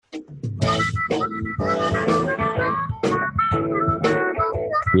This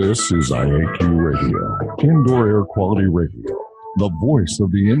is IAQ Radio, Indoor Air Quality Radio, the voice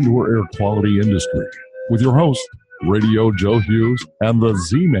of the indoor air quality industry, with your host, Radio Joe Hughes, and the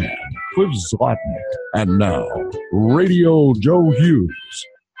Z-Man, Cliff Zlotnick. And now, Radio Joe Hughes.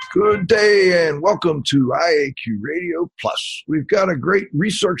 Good day and welcome to IAQ Radio Plus. We've got a great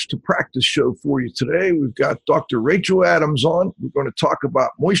research to practice show for you today. We've got Dr. Rachel Adams on. We're going to talk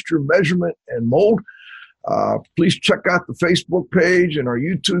about moisture measurement and mold. Please check out the Facebook page and our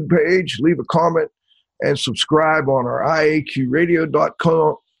YouTube page. Leave a comment and subscribe on our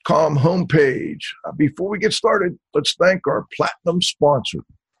IAQradio.com homepage. Before we get started, let's thank our platinum sponsor.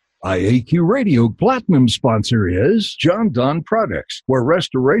 IAQ Radio Platinum sponsor is Jon-Don Products, where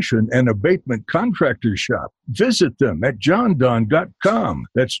restoration and abatement contractors shop. Visit them at jondon.com.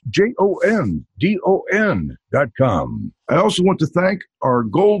 That's JONDON.com. I also want to thank our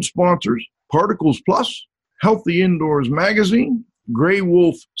gold sponsors, Particles Plus, Healthy Indoors Magazine, Gray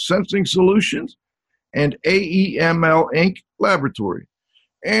Wolf Sensing Solutions, and AEML Inc. Laboratory.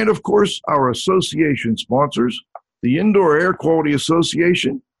 And, of course, our association sponsors, the Indoor Air Quality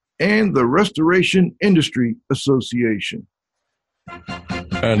Association and the Restoration Industry Association.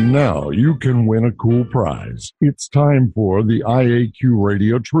 And now you can win a cool prize. It's time for the IAQ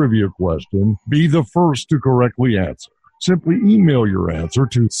Radio Trivia question. Be the first to correctly answer. Simply email your answer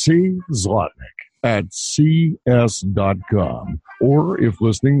to czlotnick@cs.com. Or if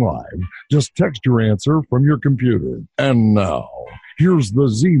listening live, just text your answer from your computer. And now, here's the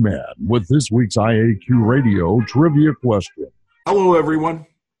Z-Man with this week's IAQ Radio Trivia question. Hello, everyone.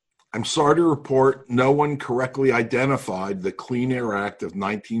 I'm sorry to report no one correctly identified the Clean Air Act of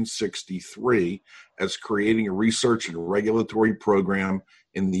 1963 as creating a research and regulatory program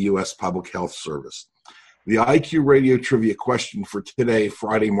in the U.S. Public Health Service. The IQ Radio Trivia question for today,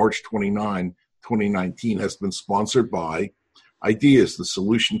 Friday, March 29, 2019, has been sponsored by Ideas, the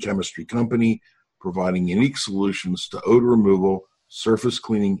solution chemistry company, providing unique solutions to odor removal, surface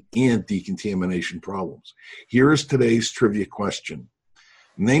cleaning, and decontamination problems. Here is today's trivia question.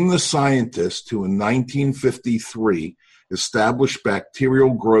 Name the scientist who in 1953 established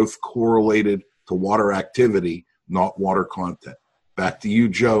bacterial growth correlated to water activity, not water content. Back to you,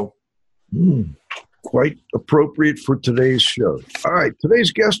 Joe. Quite appropriate for today's show. All right,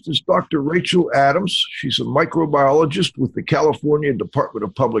 today's guest is Dr. Rachel Adams. She's a microbiologist with the California Department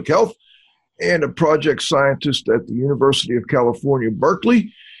of Public Health and a project scientist at the University of California,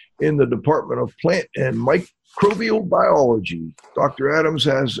 Berkeley, in the Department of Plant and Microbial Biology. Dr. Adams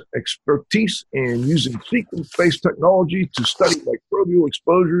has expertise in using sequence-based technology to study microbial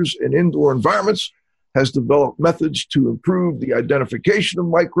exposures in indoor environments, has developed methods to improve the identification of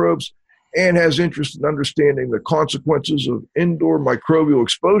microbes, and has interest in understanding the consequences of indoor microbial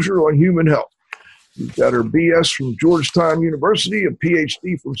exposure on human health. She's got her BS from Georgetown University, a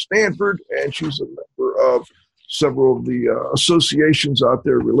PhD from Stanford, and she's a member of several of the associations out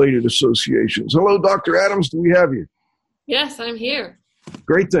there, related associations. Hello, Dr. Adams. Do we have you? Yes, I'm here.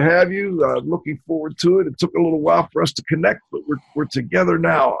 Great to have you. Looking forward to it. It took a little while for us to connect, but we're together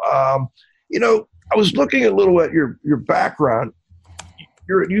now. I was looking a little at your background.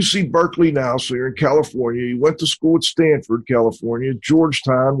 You're at UC Berkeley now, so you're in California. You went to school at Stanford, California,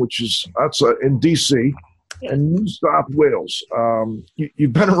 Georgetown, which is outside in D.C., and New South Wales.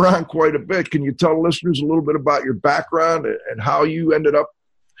 You've been around quite a bit. Can you tell listeners a little bit about your background and how you ended up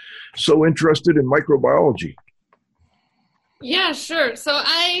so interested in microbiology? Yeah, sure. So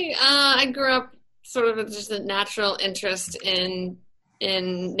I grew up sort of with just a natural interest in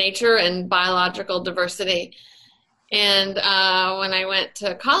nature and biological diversity. And when I went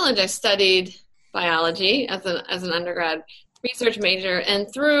to college, I studied biology as an undergrad research major,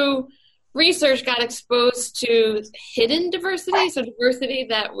 and through research got exposed to hidden diversity, so diversity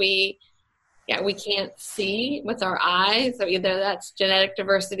that we can't see with our eyes. So either that's genetic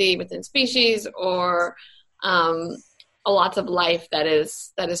diversity within species or lots of life that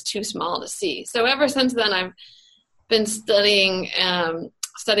is too small to see. So ever since then, I've been studying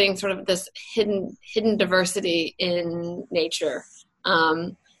sort of this hidden diversity in nature,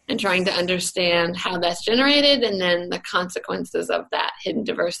 and trying to understand how that's generated and then the consequences of that hidden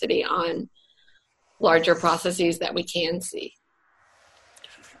diversity on larger processes that we can see.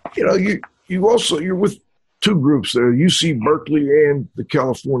 You're with two groups there, UC Berkeley and the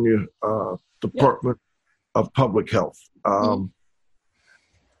California Department of Public Health.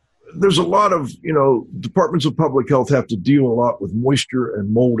 There's a lot of, departments of public health have to deal a lot with moisture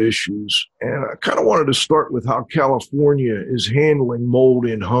and mold issues. And I kind of wanted to start with how California is handling mold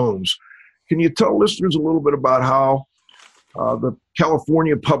in homes. Can you tell listeners a little bit about how The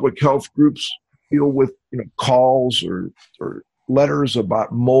California public health groups deal with calls or letters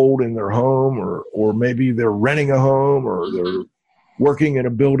about mold in their home, or maybe they're renting a home, or they're working in a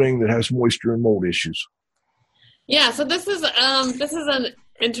building that has moisture and mold issues. Yeah, so this is an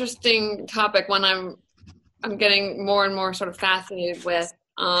interesting topic, one I'm getting more and more sort of fascinated with.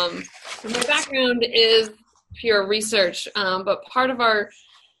 My background is pure research, but part of my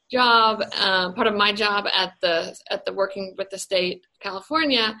job at the working with the state of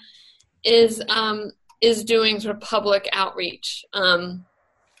California is doing sort of public outreach and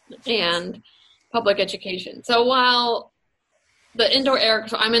public education. So while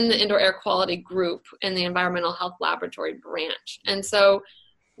I'm in the indoor air quality group in the environmental health laboratory branch, and so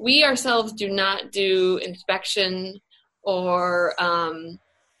we ourselves do not do inspection or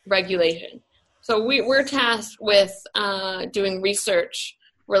regulation. So we're tasked with doing research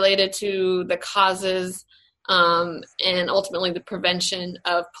related to the causes and ultimately the prevention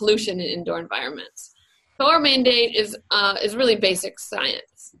of pollution in indoor environments. So our mandate is really basic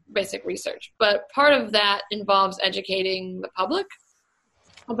science, basic research. But part of that involves educating the public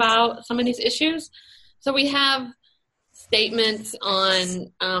about some of these issues. So we have statements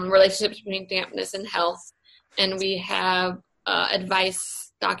on relationships between dampness and health, and we have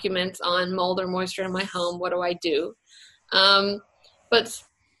advice documents on mold or moisture in my home. What do I do? But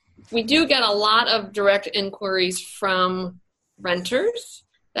we do get a lot of direct inquiries from renters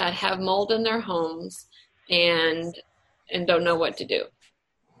that have mold in their homes and don't know what to do.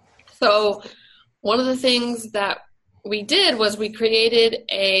 So one of the things that we did was we created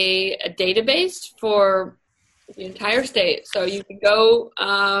a database for the entire state. So you can go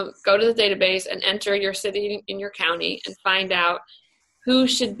to the database and enter your city in your county and find out who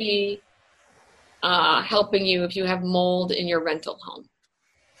should be helping you if you have mold in your rental home.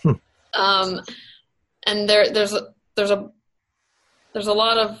 And there's a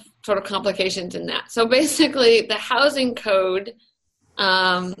lot of sort of complications in that. So basically, the housing code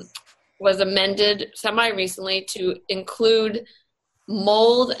was amended semi-recently to include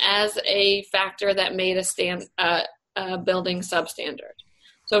mold as a factor that made a building substandard.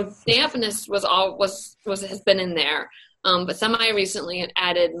 So dampness has been in there, but semi-recently it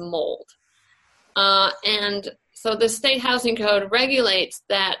added mold. And so the state housing code regulates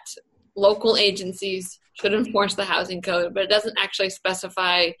that local agencies should enforce the housing code, but it doesn't actually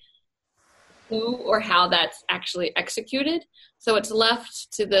specify who or how that's actually executed. So it's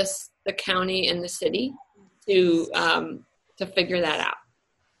left to the county and the city to figure that out.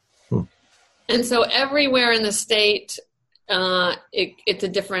 And so everywhere in the state, it's a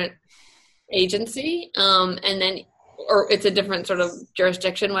different agency, or it's a different sort of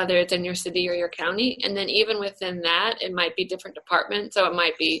jurisdiction, whether it's in your city or your county. And then even within that, it might be different departments. So it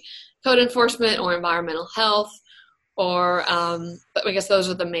might be code enforcement or environmental health, or but I guess those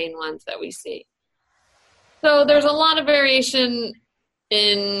are the main ones that we see. So there's a lot of variation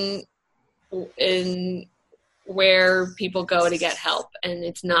in where people go to get help, and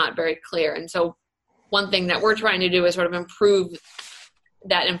it's not very clear. And so one thing that we're trying to do is sort of improve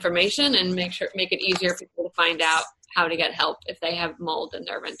that information and make it easier for people to find out how to get help if they have mold in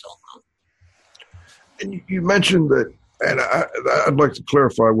their rental home. And you mentioned that, and I'd like to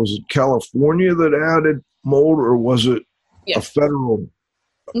clarify, was it California that added mold, or was it a federal?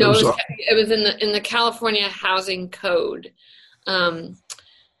 No, it was in the California Housing Code.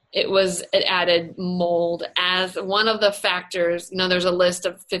 It added mold as one of the factors. There's a list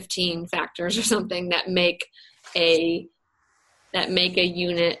of 15 factors or something that make a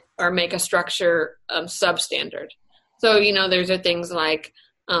unit or make a structure substandard. So there's things like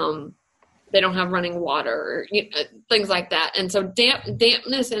they don't have running water, or, things like that. And so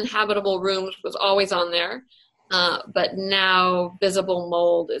dampness in habitable rooms was always on there, but now visible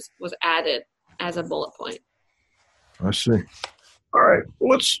mold was added as a bullet point. I see. All right,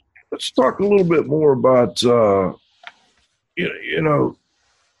 let's talk a little bit more about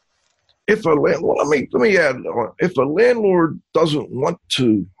if a landlord doesn't want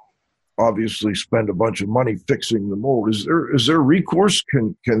to obviously spend a bunch of money fixing the mold, is there recourse?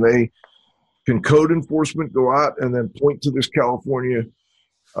 Can code enforcement go out and then point to this California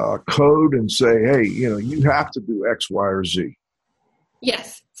code and say, hey, you have to do X, Y, or Z?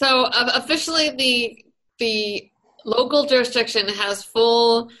 Yes. So officially, the local jurisdiction has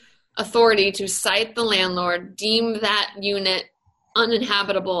full authority to cite the landlord, deem that unit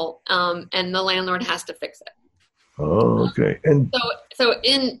uninhabitable, and the landlord has to fix it. Oh, okay. And so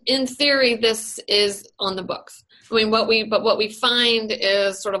in theory, this is on the books. I mean, what we find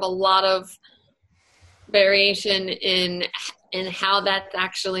is sort of a lot of variation in and how that's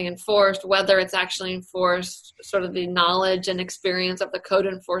actually enforced, whether it's actually enforced, sort of the knowledge and experience of the code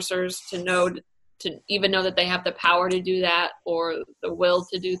enforcers to even know that they have the power to do that or the will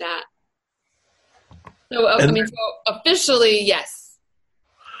to do that. So, so officially, yes,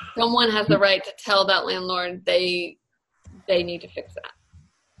 someone has the right to tell that landlord they need to fix that.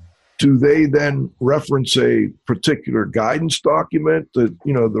 Do they then reference a particular guidance document that,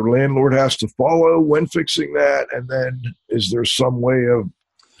 the landlord has to follow when fixing that? And then is there some way of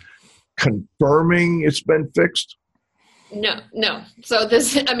confirming it's been fixed? No. So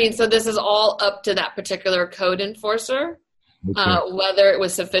this is all up to that particular code enforcer, whether it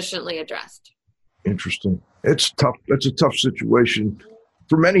was sufficiently addressed. Interesting. It's tough. That's a tough situation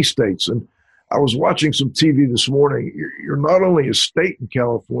for many states. And I was watching some TV this morning. You're not only a state in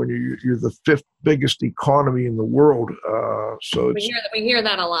California, you're the 5th biggest economy in the world. So we hear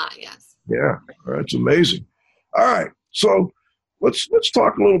that a lot. Yes. Yeah, that's amazing. All right, so let's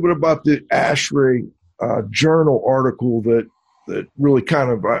talk a little bit about the ASHRAE Journal article that really kind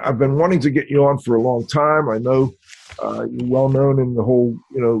of I've been wanting to get you on for a long time. I know you're well known in the whole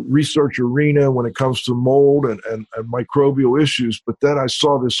research arena when it comes to mold and microbial issues. But then I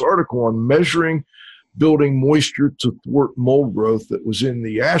saw this article on measuring building moisture to thwart mold growth that was in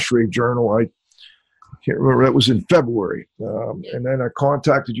the ASHRAE Journal. I can't remember, that was in February. And then I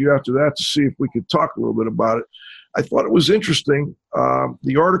contacted you after that to see if we could talk a little bit about it. I thought it was interesting.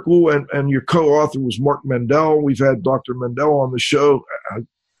 The article and your co-author was Mark Mendel. We've had Dr. Mendel on the show. I'm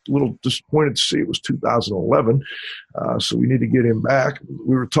a little disappointed to see it was 2011, so we need to get him back.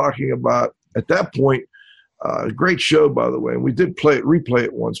 We were talking about, at that point, a great show, by the way, and we did replay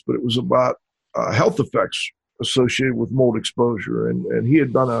it once, but it was about health effects associated with mold exposure, and he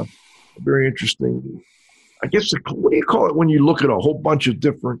had done a very interesting, I guess, what do you call it when you look at a whole bunch of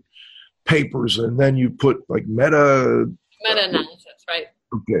different papers and then you put like meta-analysis, right?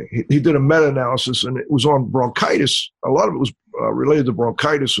 Okay. He did a meta-analysis, and it was on bronchitis. A lot of it was related to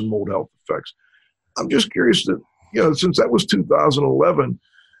bronchitis and mold health effects. I'm just curious that, since that was 2011,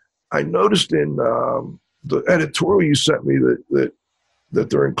 I noticed in the editorial you sent me that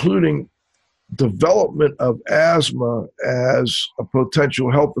they're including development of asthma as a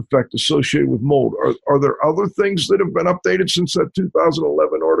potential health effect associated with mold. Are there other things that have been updated since that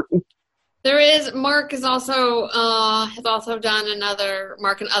 2011 article? There is. Mark has also done another.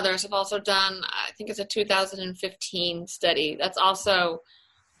 Mark and others have also done, I think it's a 2015 study. That's also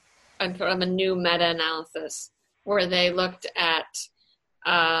a new meta-analysis where they looked at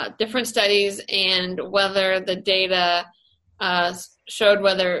different studies and whether the data showed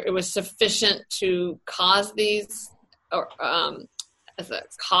whether it was sufficient to cause these, or as a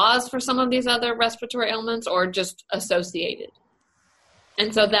cause for some of these other respiratory ailments, or just associated.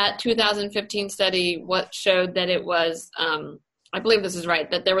 And so that 2015 study, what showed that it was, I believe this is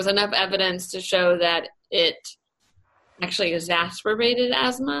right, that there was enough evidence to show that it actually exacerbated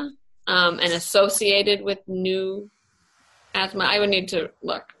asthma and associated with new asthma. I would need to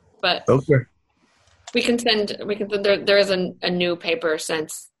look, but okay. We can there is a new paper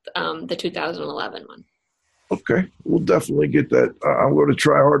since the 2011 one. Okay. We'll definitely get that. I'm going to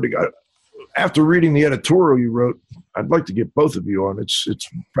try hard to get. After reading the editorial you wrote, I'd like to get both of you on. It's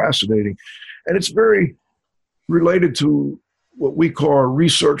fascinating. And it's very related to what we call our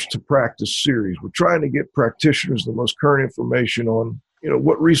research to practice series. We're trying to get practitioners the most current information on,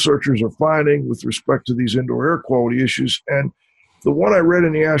 what researchers are finding with respect to these indoor air quality issues. And the one I read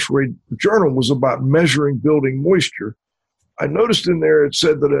in the ASHRAE Journal was about measuring building moisture. I noticed in there it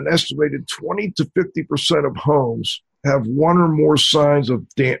said that an estimated 20 to 50% of homes have one or more signs of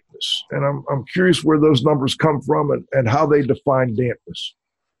dampness. And I'm curious where those numbers come from and how they define dampness.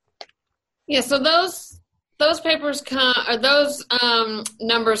 Yeah, so those papers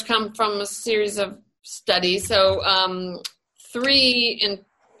numbers come from a series of studies. So 3 in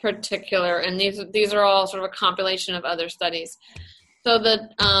particular, and these are all sort of a compilation of other studies. So the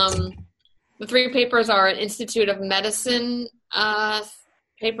 3 papers are an Institute of Medicine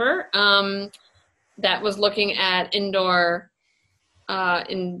paper that was looking at indoor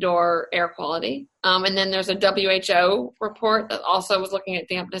air quality, and then there's a WHO report that also was looking at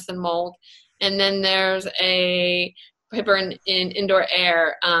dampness and mold, and then there's a paper in indoor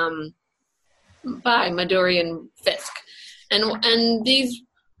air by Maduri and Fisk, and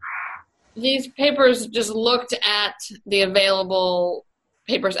these papers just looked at the available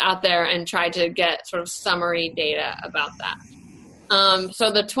papers out there and tried to get sort of summary data about that. So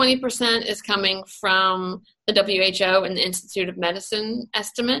the 20% is coming from the WHO and the Institute of Medicine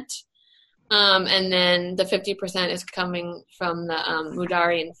estimate, and then the 50% is coming from the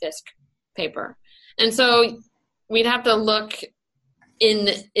Maduri and Fisk paper. And so we'd have to look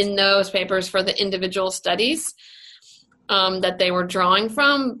in those papers for the individual studies that they were drawing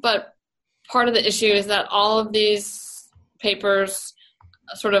from. But part of the issue is that all of these papers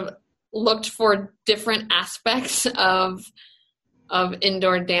sort of looked for different aspects of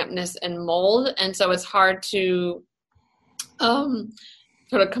indoor dampness and mold, and so it's hard to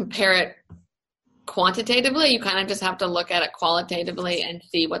sort of compare it quantitatively. You kind of just have to look at it qualitatively and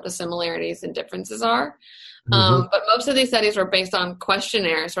see what the similarities and differences are. But most of these studies were based on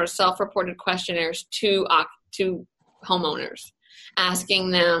questionnaires, or self-reported questionnaires to homeowners,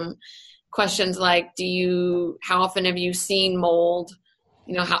 asking them questions like, how often have you seen mold?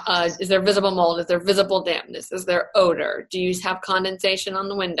 Is there visible mold? Is there visible dampness? Is there odor? Do you have condensation on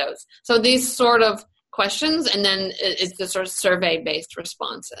the windows? So these sort of questions, and then it's the sort of survey-based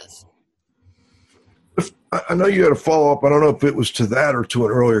responses. I know you had a follow-up. I don't know if it was to that or to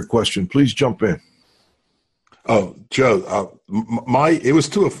an earlier question. Please jump in. Oh, Joe, it was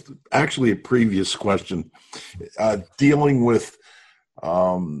to actually a previous question dealing with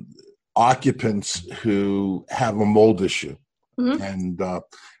occupants who have a mold issue. Mm-hmm. And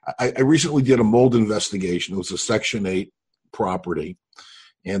I recently did a mold investigation. It was a Section 8 property.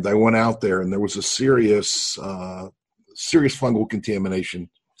 And I went out there, and there was a serious fungal contamination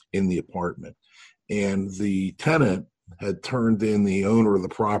in the apartment. And the tenant had turned in the owner of the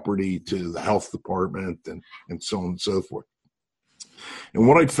property to the health department and so on and so forth. And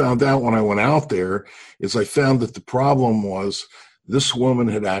what I'd found out when I went out there is I found that the problem was this woman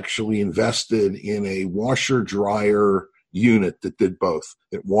had actually invested in a washer-dryer unit that did both.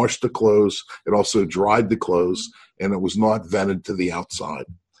 It washed the clothes, it also dried the clothes, and it was not vented to the outside.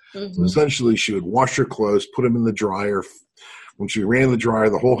 Mm-hmm. So essentially, she would wash her clothes, put them in the dryer. When she ran the dryer,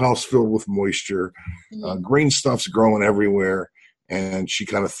 the whole house filled with moisture. Mm-hmm. Green stuff's growing everywhere, and she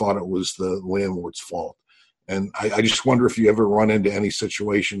kind of thought it was the landlord's fault. And I just wonder if you ever run into any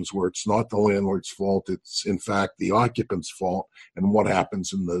situations where it's not the landlord's fault, it's in fact the occupant's fault, and what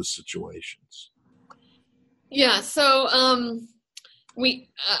happens in those situations. Yeah, so we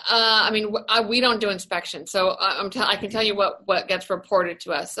don't do inspections, so I can tell you what gets reported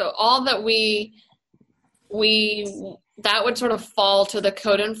to us. So all that we that would sort of fall to the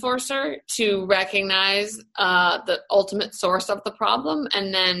code enforcer to recognize the ultimate source of the problem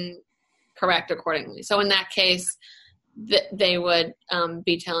and then correct accordingly. So in that case, they would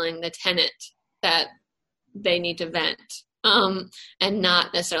be telling the tenant that they need to vent and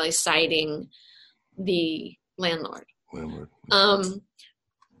not necessarily citing the landlord.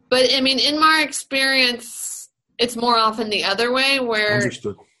 But I mean, in my experience, it's more often the other way, where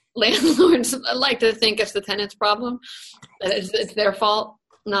Understood. Landlords like to think it's the tenant's problem, that it's their fault,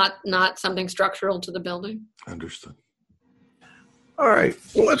 not something structural to the building. Understood. All right.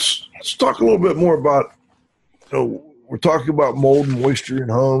 Well, let's talk a little bit more about, we're talking about mold and moisture in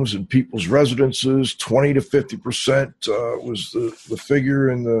homes and people's residences. 20 to 50% was the figure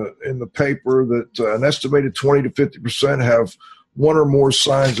in the paper, that an estimated 20 to 50% have one or more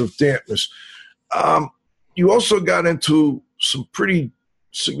signs of dampness. You also got into some pretty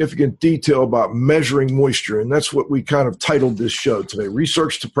significant detail about measuring moisture, and that's what we kind of titled this show today: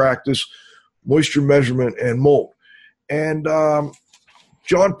 Research to Practice, Moisture Measurement, and Mold. And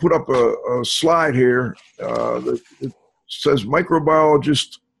John put up a slide here that says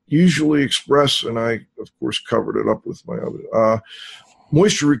microbiologists usually express, and I, of course, covered it up with my other,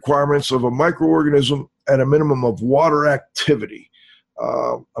 moisture requirements of a microorganism at a minimum of water activity,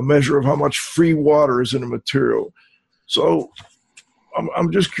 a measure of how much free water is in a material. So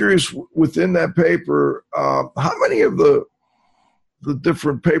I'm just curious, within that paper, how many of the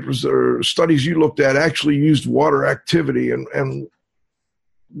different papers or studies you looked at actually used water activity, and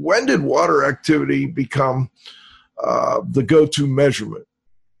when did water activity become the go-to measurement?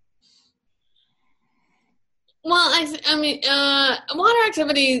 Well, I mean, water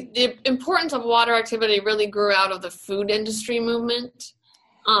activity, the importance of water activity really grew out of the food industry movement.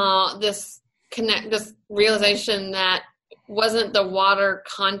 This realization that wasn't the water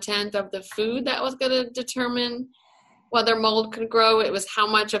content of the food that was going to determine whether mold could grow. It was how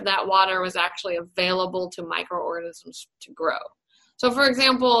much of that water was actually available to microorganisms to grow. So, for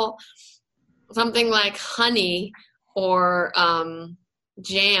example, something like honey or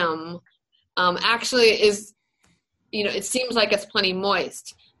jam actually is, it seems like it's plenty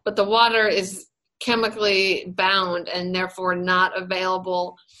moist, but the water is chemically bound and therefore not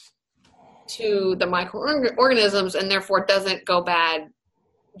available to the microorganisms, and therefore doesn't go bad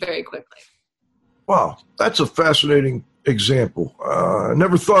very quickly. Wow, that's a fascinating example. I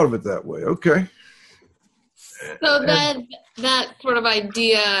never thought of it that way. Okay. So that sort of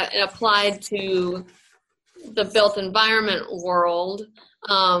idea applied to the built environment world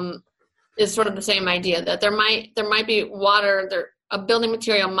is sort of the same idea, that there might be water. A building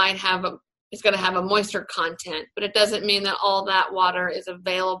material is going to have a moisture content, but it doesn't mean that all that water is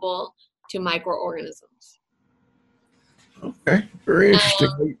available to microorganisms. Okay, very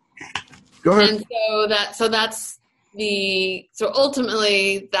interesting. Go ahead. And so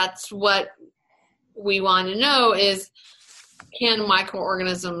ultimately that's what we want to know is, can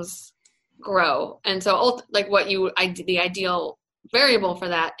microorganisms grow? And so the ideal variable for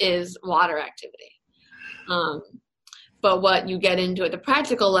that is water activity. But what you get into at the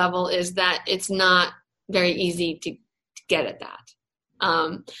practical level is that it's not very easy to get at that.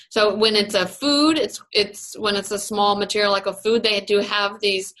 So when it's a food, when it's a small material like a food, they do have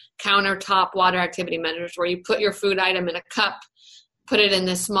these countertop water activity measures where you put your food item in a cup, put it in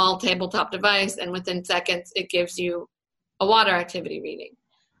this small tabletop device, and within seconds it gives you a water activity reading.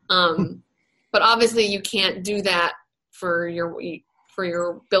 But obviously you can't do that for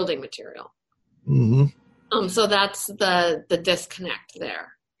your building material. Mm-hmm. So that's the disconnect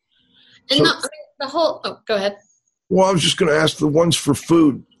there. And go ahead. Well, I was just going to ask, the ones for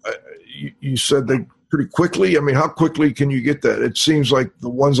food, you said they pretty quickly. I mean, how quickly can you get that? It seems like the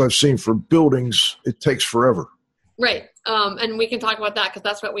ones I've seen for buildings, it takes forever. Right. And we can talk about that because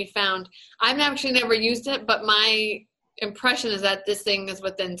that's what we found. I've actually never used it, but my impression is that this thing is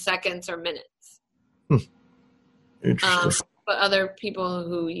within seconds or minutes. Interesting. But other people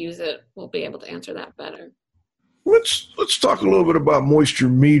who use it will be able to answer that better. Let's talk a little bit about moisture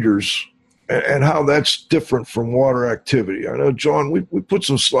meters and how that's different from water activity. I know, John, we put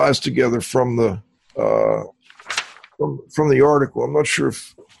some slides together from the article. I'm not sure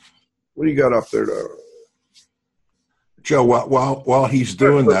what do you got up there? Joe, while he's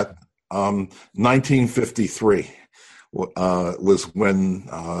doing that, 1953 was when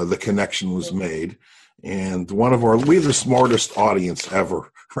the connection was made. And we're the smartest audience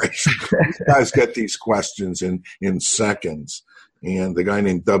ever, right? These guys get these questions in seconds. And the guy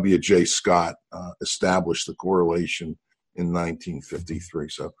named W.J. Scott established the correlation in 1953.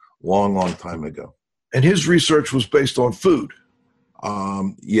 So long time ago. And his research was based on food.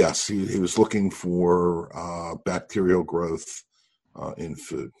 Yes, he was looking for bacterial growth in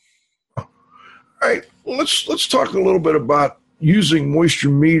food. All right. Well, let's talk a little bit about using moisture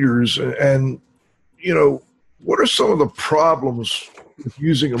meters and what are some of the problems with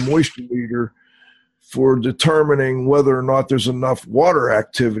using a moisture meter for determining whether or not there's enough water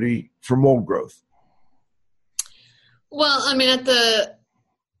activity for mold growth? Well, I mean, at the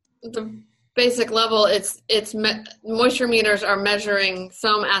basic level, moisture meters are measuring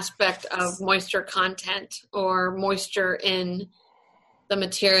some aspect of moisture content or moisture in the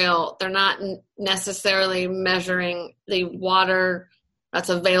material. They're not necessarily measuring the water that's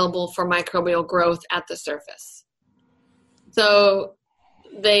available for microbial growth at the surface. So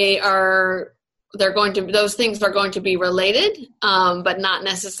those things are going to be related, but not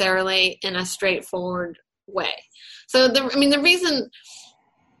necessarily in a straightforward way. So the reason,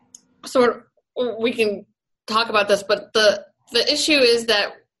 we can talk about this, but the issue is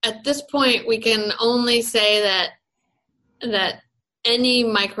that at this point we can only say that any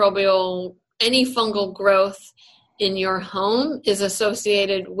fungal growth in your home is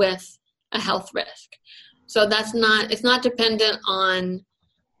associated with a health risk. So it's not dependent on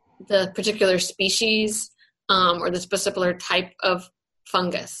the particular species or this particular type of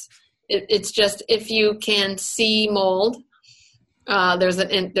fungus. It's just if you can see mold, there's an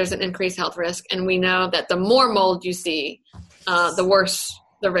increased health risk, and we know that the more mold you see, the worse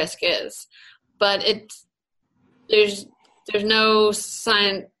the risk is. But there's no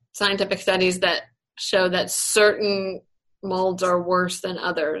scientific studies that show that certain molds are worse than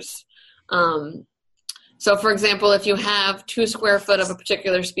others. So, for example, if you have 2 square foot of a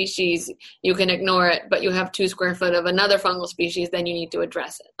particular species, you can ignore it, but you have 2 square foot of another fungal species, then you need to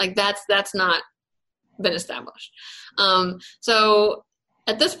address it. Like that's not been established. So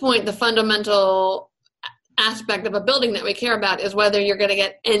at this point, the fundamental aspect of a building that we care about is whether you're going to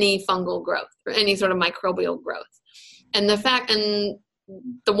get any fungal growth or any sort of microbial growth. And the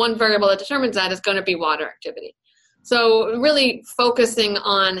one variable that determines that is going to be water activity. So really focusing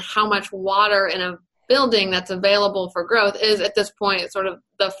on how much water in a building that's available for growth is at this point sort of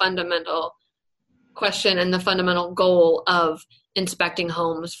the fundamental question and the fundamental goal of inspecting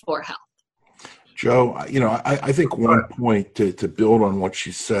homes for health. Joe, I think one point to build on what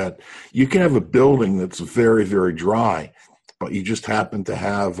she said, you can have a building that's very, very dry, but you just happen to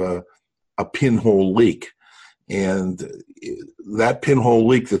have a pinhole leak. And that pinhole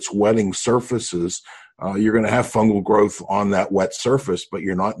leak that's wetting surfaces, you're going to have fungal growth on that wet surface, but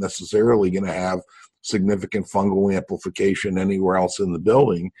you're not necessarily going to have significant fungal amplification anywhere else in the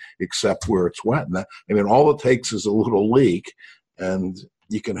building except where it's wet. And all it takes is a little leak, and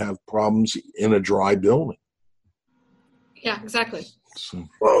you can have problems in a dry building. Yeah, exactly. So.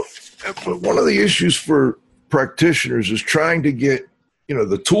 Well, but one of the issues for practitioners is trying to get,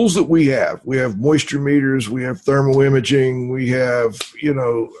 the tools that we have moisture meters, we have thermal imaging, we have,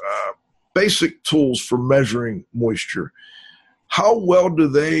 basic tools for measuring moisture. How well do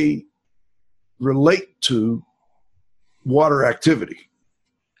they relate to water activity?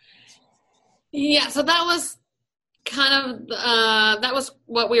 Yeah, so that was kind of, that was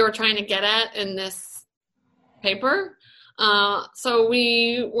what we were trying to get at in this paper. So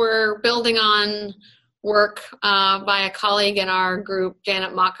we were building on work by a colleague in our group,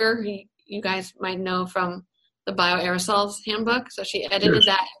 Janet Mocker, who you guys might know from the Bioaerosols Handbook. So she edited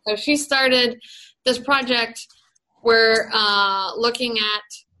that. So she started this project where looking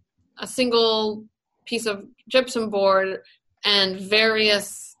at a single piece of gypsum board and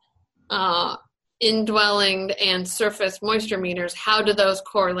various indwelling and surface moisture meters, how do those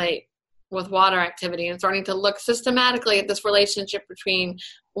correlate with water activity, and starting to look systematically at this relationship between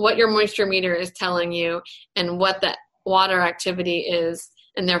what your moisture meter is telling you and what that water activity is,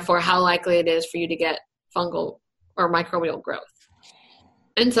 and therefore how likely it is for you to get fungal or microbial growth.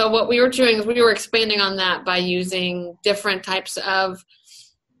 And so what we were doing is we were expanding on that by using different types of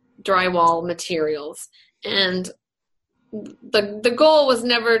drywall materials. And the goal was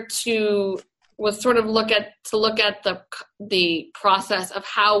never was sort of look at the process of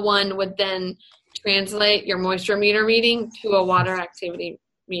how one would then translate your moisture meter reading to a water activity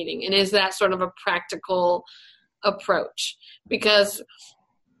reading. And is that sort of a practical approach? Because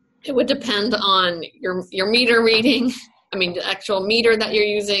it would depend on your meter reading, the actual meter that you're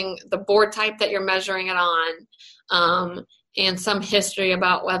using, the board type that you're measuring it on, and some history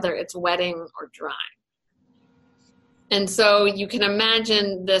about whether it's wetting or drying. And so you can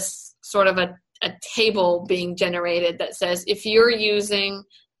imagine this sort of a table being generated that says if you're using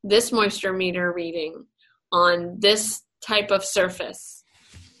this moisture meter reading on this type of surface,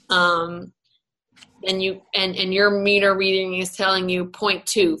 and your meter reading is telling you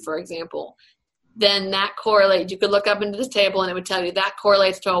 0.2, for example, then that correlates. You could look up into this table and it would tell you that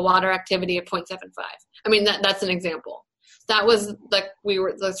correlates to a water activity of 0.75. That's an example. That was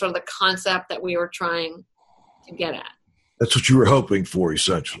sort of the concept that we were trying to get at. That's what you were hoping for,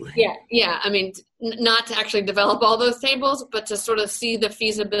 essentially. Yeah. Not to actually develop all those tables, but to sort of see the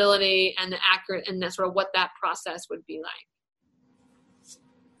feasibility and the accurate and that sort of what that process would be like.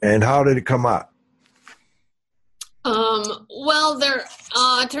 And how did it come out? Well,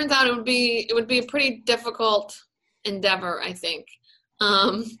 it turns out it would be a pretty difficult endeavor, I think.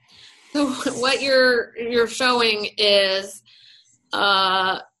 So what you're showing is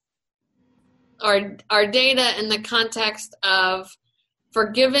our data in the context of for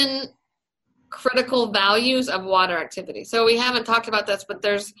given critical values of water activity. So we haven't talked about this, but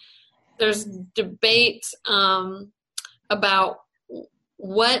there's debate about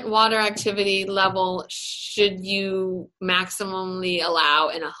what water activity level should you maximally allow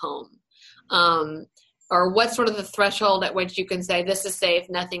in a home, or what's sort of the threshold at which you can say this is safe,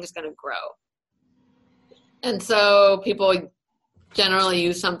 nothing is going to grow. And so people generally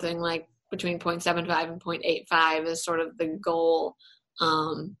use something like between 0.75 and 0.85 as sort of the goal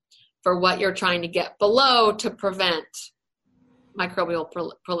for what you're trying to get below to prevent microbial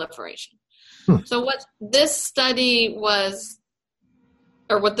proliferation. So what this study was,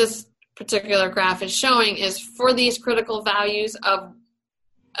 or what this particular graph is showing, is for these critical values of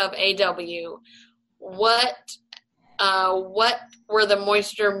AW, what were the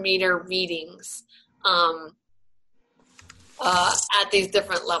moisture meter readings at these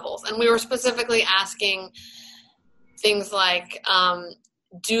different levels? And we were specifically asking things like,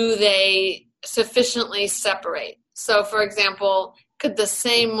 do they sufficiently separate? So, for example, could the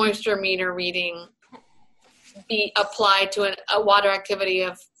same moisture meter reading be applied to a water activity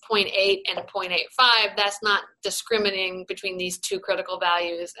of 0.8 and 0.85? That's not discriminating between these two critical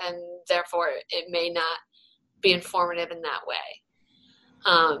values, and therefore it may not be informative in that way.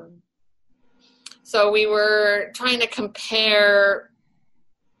 So we were trying to compare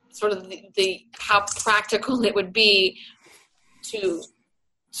sort of the how practical it would be to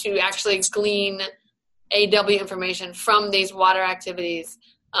actually glean AW information from these water activities,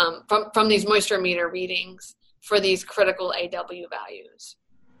 from these moisture meter readings for these critical AW values.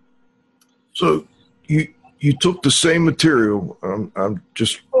 So you took the same material.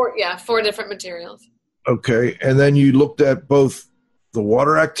 Four different materials. Okay, and then you looked at both the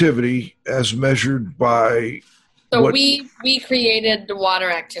water activity as measured by. So we created the water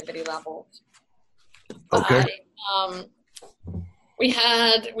activity levels. Okay. We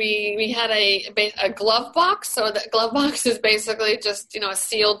had a glove box. So the glove box is basically just, a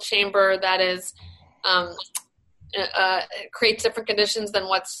sealed chamber that is creates different conditions than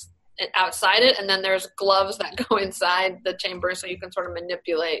what's outside it, and then there's gloves that go inside the chamber, so you can sort of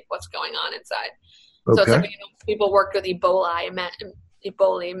manipulate what's going on inside. Okay. So it's like, people worked with Ebola. Imagine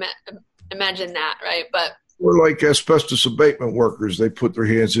that, right? But we're like asbestos abatement workers. They put their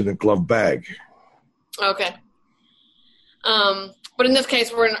hands in a glove bag. Okay. But in this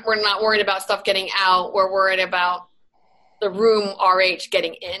case, we're not worried about stuff getting out. We're worried about the room RH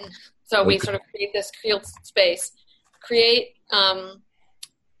getting in. So we sort of create this sealed space, create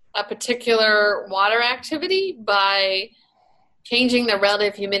a particular water activity by changing the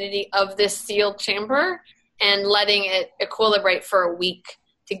relative humidity of this sealed chamber and letting it equilibrate for a week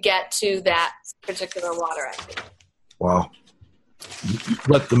to get to that particular water activity. Wow.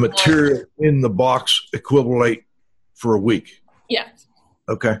 Let the material in the box equilibrate for a week. Yes.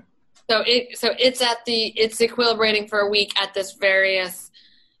 Okay. So it's equilibrating for a week at this various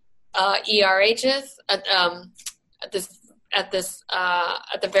ERHs at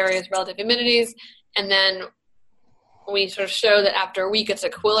the various relative humidities, and then we sort of show that after a week it's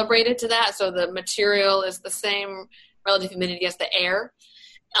equilibrated to that, so the material is the same relative humidity as the air.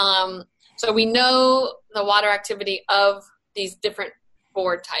 So we know the water activity of these different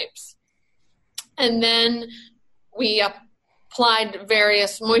board types, and then we applied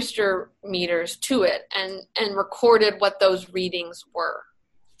various moisture meters to it and recorded what those readings were.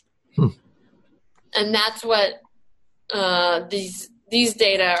 And that's what these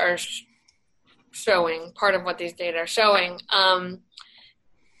data are showing, part of what these data are showing.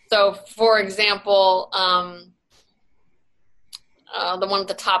 So, for example, the one at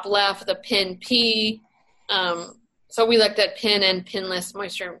the top left, the pin P, so we looked at pin and pinless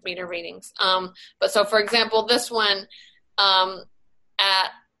moisture meter readings. But so, for example, this one at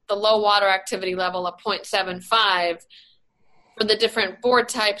the low water activity level of 0.75, for the different board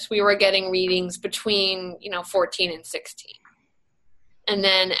types, we were getting readings between, 14 and 16. And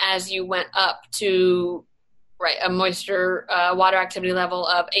then as you went up to, a moisture water activity level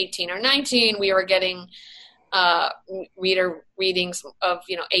of 18 or 19, we were getting readings of,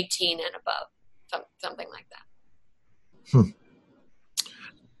 18 and above, something like that.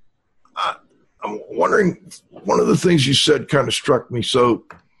 I'm wondering, one of the things you said kind of struck me. So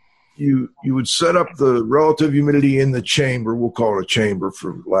you would set up the relative humidity in the chamber, we'll call it a chamber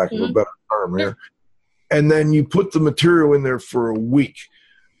for lack of a better term here, and then you put the material in there for a week.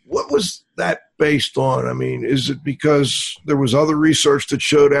 What was that based on? I mean, is it because there was other research that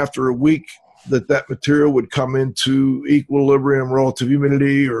showed after a week that material would come into equilibrium relative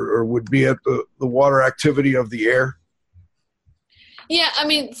humidity or would be at the water activity of the air? Yeah, I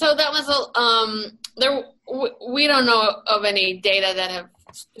mean, so that was we don't know of any data that have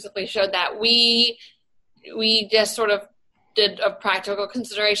specifically showed that. We just sort of did a practical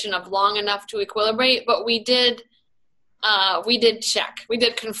consideration of long enough to equilibrate, but we did check. We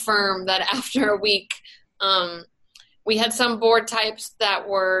did confirm that after a week, we had some board types that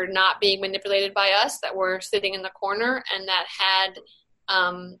were not being manipulated by us, that were sitting in the corner, and that had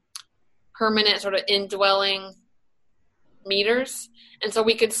permanent sort of indwelling meters. And so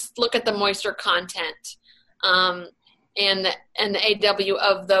we could look at the moisture content and the AW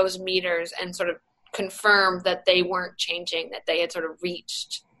of those meters and sort of confirm that they weren't changing, that they had sort of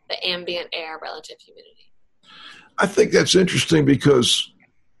reached the ambient air relative humidity. I think that's interesting because,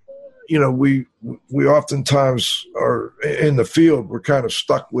 we oftentimes are in the field, we're kind of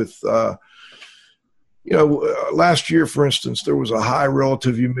stuck with, last year, for instance, there was a high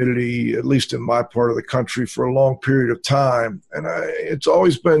relative humidity, at least in my part of the country, for a long period of time. And it's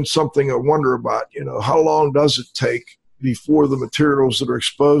always been something I wonder about, how long does it take before the materials that are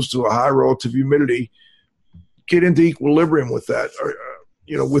exposed to a high relative humidity get into equilibrium with that, or,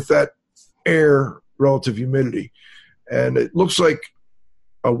 with that air relative humidity. And it looks like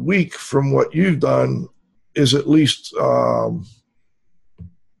a week from what you've done is at least a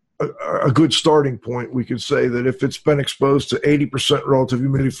good starting point. We could say that if it's been exposed to 80% relative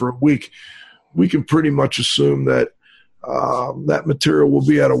humidity for a week, we can pretty much assume that that material will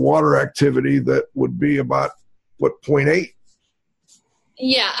be at a water activity that would be about, 0.8?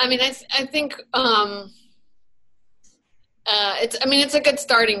 Yeah, I mean, I think it's a good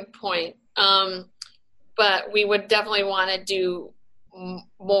starting point, but we would definitely want to do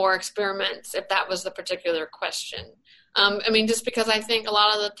more experiments if that was the particular question. Just because I think a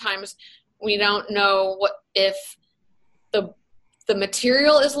lot of the times we don't know if the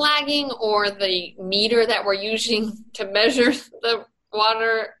material is lagging or the meter that we're using to measure the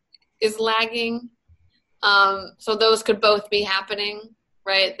water is lagging. So those could both be happening,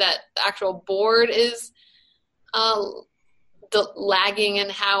 right? That the actual board is lagging in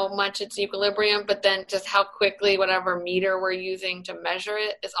how much it's equilibrium, but then just how quickly whatever meter we're using to measure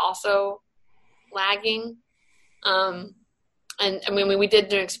it is also lagging. And I mean, we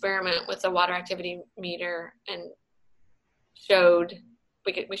did an experiment with the water activity meter and showed,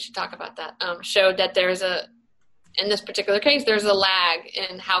 we should talk about that, showed that in this particular case, there's a lag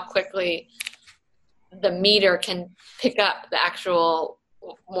in how quickly the meter can pick up the actual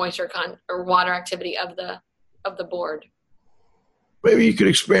moisture or water activity of the board. Maybe you could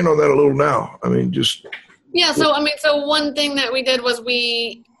expand on that a little now. I mean, just. Yeah. So one thing that we did was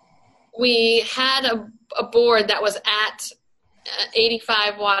we had a board that was at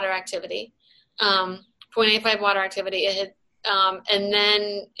 85 water activity, 0.85 water activity. It had, and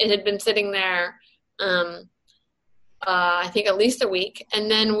then it had been sitting there, I think at least a week. And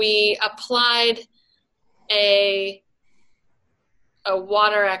then we applied a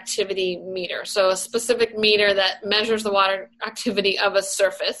water activity meter. So a specific meter that measures the water activity of a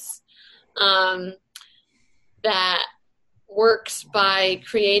surface, that works by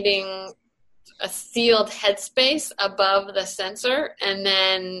creating a sealed headspace above the sensor and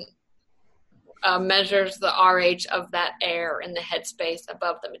then measures the RH of that air in the headspace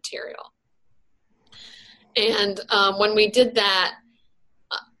above the material. And when we did that,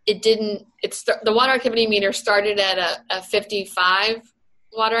 the water activity meter started at a 55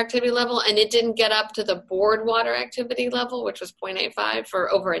 water activity level, and it didn't get up to the board water activity level, which was 0.85,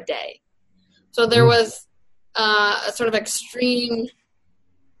 for over a day. So there was a sort of extreme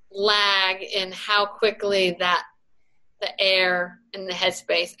lag in how quickly that the air in the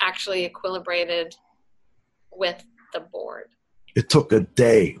headspace actually equilibrated with the board. It took a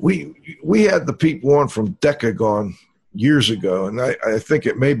day. We had the people on from Decagon years ago, and I think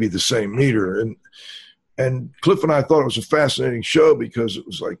it may be the same meter. And Cliff and I thought it was a fascinating show because it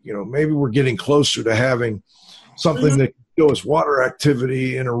was like, maybe we're getting closer to having something that can show us water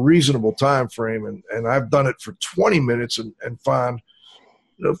activity in a reasonable time frame. And I've done it for 20 minutes and found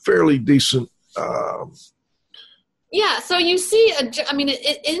fairly decent. Yeah, so you see,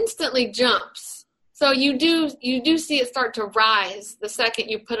 it instantly jumps. So you do see it start to rise the second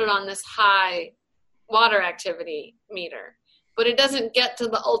you put it on this high water activity meter, but it doesn't get to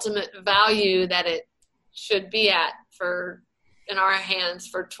the ultimate value that it should be at in our hands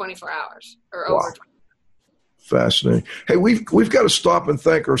for 24 hours or over. Fascinating. Hey, we've got to stop and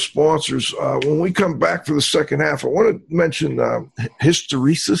thank our sponsors. When we come back for the second half, I want to mention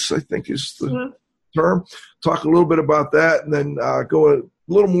hysteresis, I think is the term. Talk a little bit about that, and then go a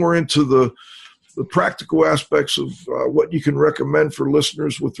little more into the practical aspects of what you can recommend for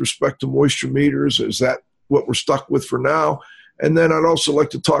listeners with respect to moisture meters. Is that what we're stuck with for now? And then I'd also like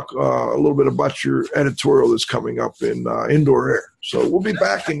to talk a little bit about your editorial that's coming up in Indoor Air. So we'll be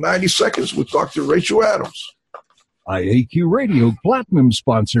back in 90 seconds with Dr. Rachel Adams. IAQ Radio Platinum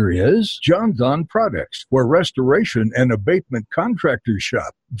sponsor is John Don Products, where restoration and abatement contractors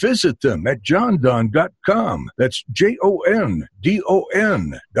shop. Visit them at jondon.com. That's JONDON.com.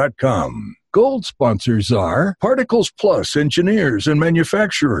 Gold sponsors are Particles Plus Engineers and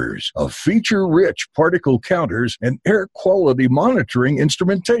Manufacturers of feature-rich particle counters and air quality monitoring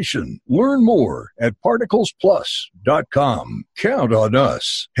instrumentation. Learn more at particlesplus.com. Count on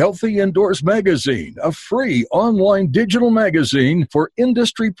us. Healthy Indoors Magazine, a free online digital magazine for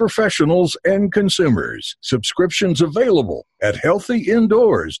industry professionals and consumers. Subscriptions available at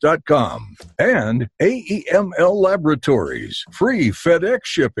healthyindoors.com. And AEML Laboratories, free FedEx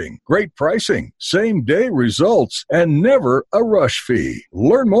shipping, great pricing, same-day results, and never a rush fee.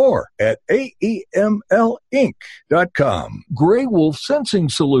 Learn more at AEMLinc.com. Gray Wolf Sensing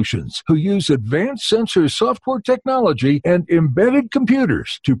Solutions, who use advanced sensor software technology and embedded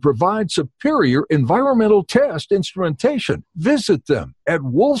computers to provide superior environmental test instrumentation. Visit them at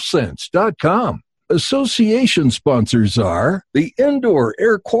wolfsense.com. Association sponsors are the Indoor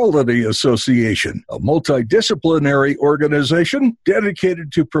Air Quality Association, a multidisciplinary organization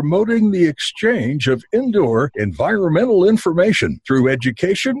dedicated to promoting the exchange of indoor environmental information through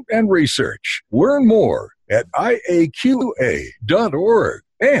education and research. Learn more at IAQA.org.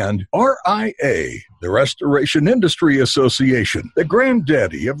 And RIA, the Restoration Industry Association, the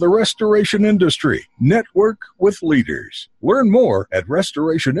granddaddy of the restoration industry. Network with leaders. Learn more at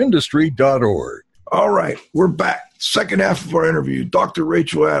restorationindustry.org. All right, we're back. Second half of our interview, Dr.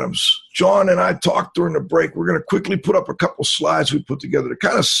 Rachel Adams. John and I talked during the break. We're going to quickly put up a couple slides we put together to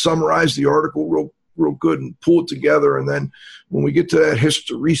kind of summarize the article real good and pull it together. And then when we get to that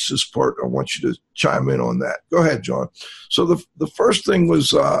hysteresis part, I want you to chime in on that. Go ahead, John. So the first thing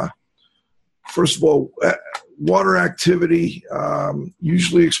was first of all, water activity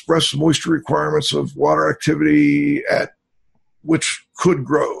usually expresses moisture requirements of water activity at which could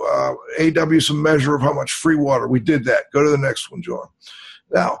grow. AW is a measure of how much free water. We did that. Go to the next one, John.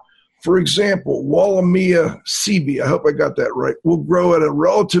 Now, for example, Wallamia seaby, I hope I got that right, will grow at a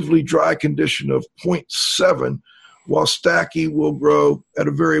relatively dry condition of 0.7, while Stachy will grow at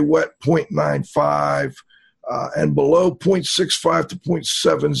a very wet 0.95, and below 0.65 to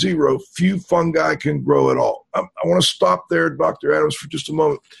 0.70, few fungi can grow at all. I want to stop there, Dr. Adams, for just a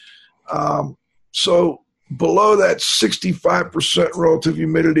moment. So below that 65% relative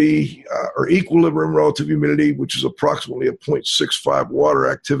humidity or equilibrium relative humidity, which is approximately a 0.65 water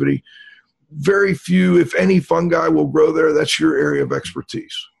activity, very few, if any, fungi will grow there. That's your area of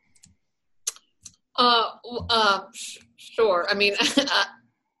expertise. Sure. I mean,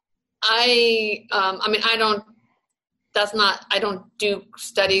 I don't do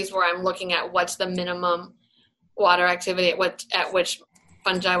studies where I'm looking at what's the minimum water activity at which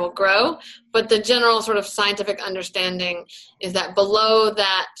fungi will grow, but the general sort of scientific understanding is that below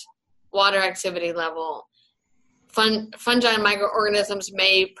that water activity level, fungi and microorganisms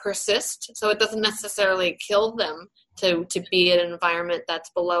may persist, so it doesn't necessarily kill them to be in an environment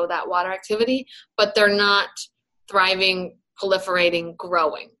that's below that water activity, but they're not thriving, proliferating,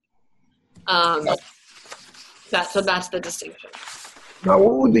 growing. That's the distinction. Now,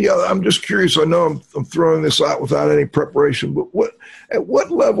 what would the other? I'm just curious. I know I'm throwing this out without any preparation, but at what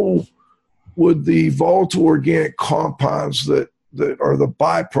level would the volatile organic compounds that are the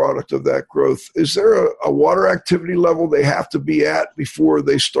byproduct of that growth? Is there a water activity level they have to be at before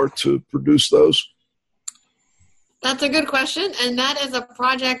they start to produce those? That's a good question, and that is a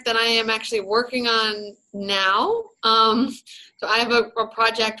project that I am actually working on now. So I have a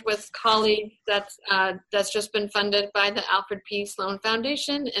project with colleagues that's just been funded by the Alfred P. Sloan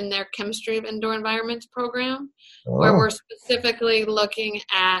Foundation in their Chemistry of Indoor Environments program, where we're specifically looking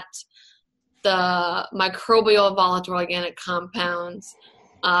at the microbial volatile organic compounds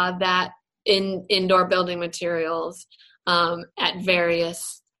that in indoor building materials at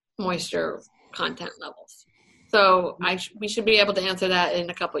various moisture content levels. So we should be able to answer that in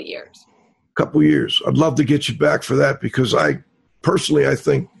a couple of years. I'd love to get you back for that, because I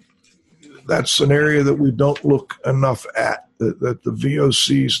think that's an area that we don't look enough at, that the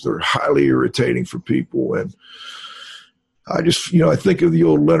VOCs, they're highly irritating for people. And I just, I think of the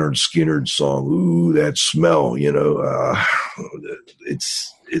old Leonard Skinner song, "Ooh, that smell,"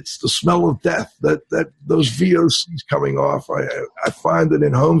 it's the smell of death, that those VOCs coming off. I find that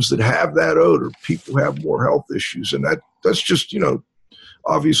in homes that have that odor, people have more health issues. And that's just,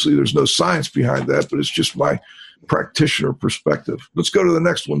 obviously there's no science behind that, but it's just my practitioner perspective. Let's go to the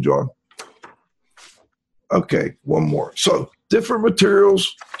next one, John. Okay, one more. So different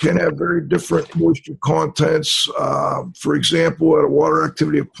materials can have very different moisture contents. For example, at a water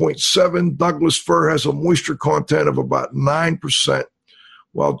activity of 0.7, Douglas fir has a moisture content of about 9%,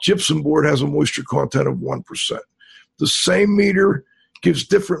 while gypsum board has a moisture content of 1%. The same meter gives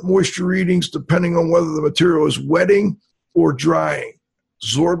different moisture readings depending on whether the material is wetting or drying,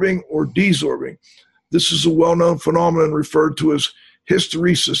 sorbing or desorbing. This is a well-known phenomenon referred to as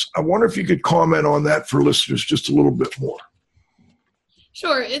hysteresis. I wonder if you could comment on that for listeners just a little bit more.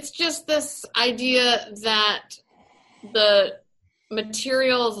 Sure. It's just this idea that the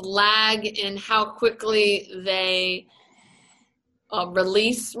materials lag in how quickly they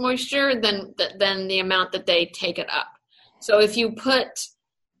release moisture than the amount that they take it up. So if you put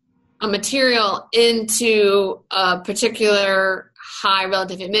a material into a particular high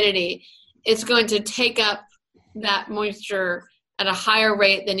relative humidity, it's going to take up that moisture at a higher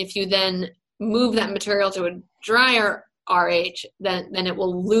rate than if you then move that material to a drier RH, then it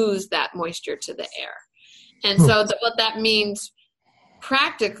will lose that moisture to the air. And so what that means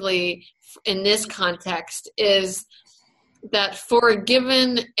practically in this context is that for a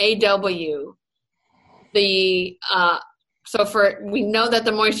given AW, we know that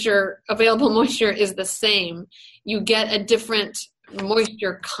the available moisture is the same. You get a different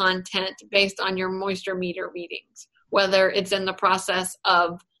moisture content based on your moisture meter readings, whether it's in the process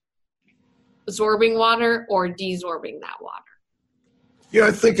of absorbing water or desorbing that water. Yeah,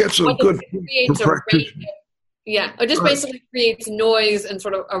 I think that's a good practitioner. Yeah, it just basically creates noise and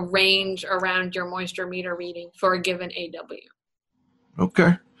sort of a range around your moisture meter reading for a given AW.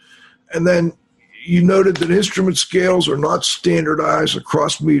 Okay. And then you noted that instrument scales are not standardized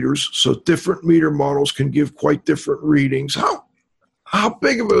across meters, so different meter models can give quite different readings. How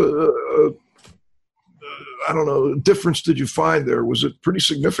big of a difference did you find there? Was it pretty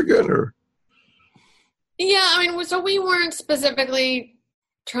significant, or? Yeah, so we weren't specifically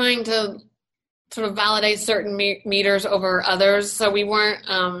trying to sort of validate certain meters over others. So we weren't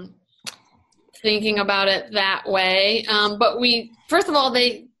thinking about it that way. But first of all,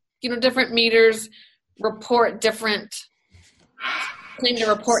 different meters claim to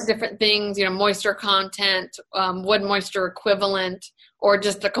report different things, moisture content, wood moisture equivalent, or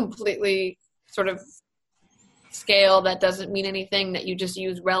just a completely sort of scale that doesn't mean anything, that you just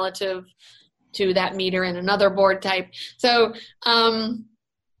use relative to that meter in another board type. So,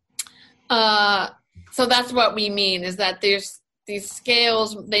 so that's what we mean, is that there's these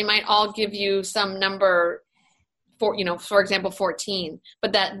scales, they might all give you some number, for example, 14,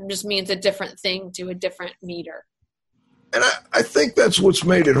 but that just means a different thing to a different meter. And I think that's what's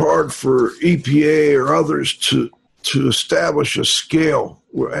made it hard for EPA or others to establish a scale.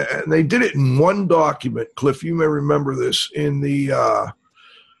 And they did it in one document, Cliff, you may remember this, in the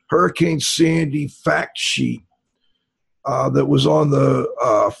Hurricane Sandy fact sheet that was on the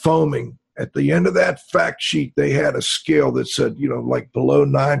foaming. At the end of that fact sheet, they had a scale that said, like below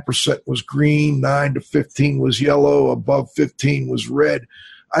 9% was green, 9 to 15 was yellow, above 15 was red.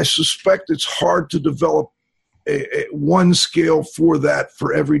 I suspect it's hard to develop one scale for that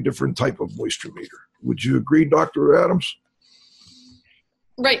for every different type of moisture meter. Would you agree, Dr. Adams?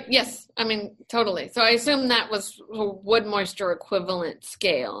 Right. Yes. I mean, totally. So I assume that was a wood moisture equivalent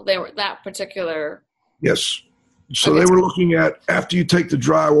scale. They were that particular. Yes. So they were looking at, after you take the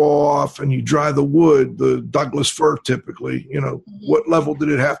drywall off and you dry the wood, the Douglas fir typically, what level did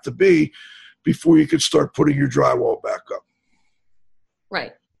it have to be before you could start putting your drywall back up?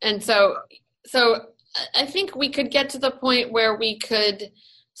 Right. And so I think we could get to the point where we could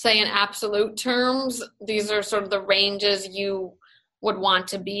say in absolute terms, these are sort of the ranges you would want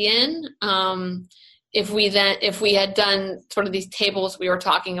to be in. If we had done sort of these tables we were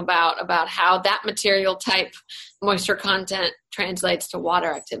talking about how that material type moisture content translates to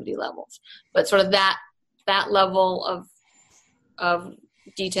water activity levels, but sort of that level of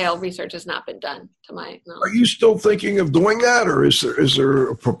detailed research has not been done to my knowledge. Are you still thinking of doing that, or is there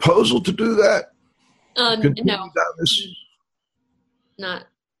a proposal to do that? No,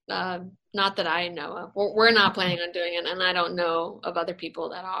 not that I know of. We're not planning on doing it, and I don't know of other people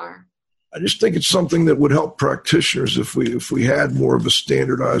that are. I just think it's something that would help practitioners if we had more of a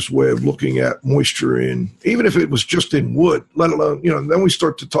standardized way of looking at moisture even if it was just in wood, let alone, then we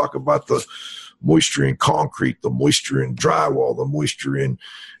start to talk about the moisture in concrete, the moisture in drywall, the moisture in,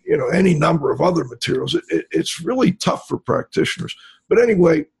 any number of other materials. It's really tough for practitioners. But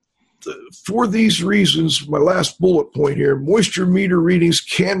anyway, for these reasons, my last bullet point here, moisture meter readings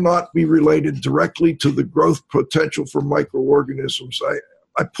cannot be related directly to the growth potential for microorganisms.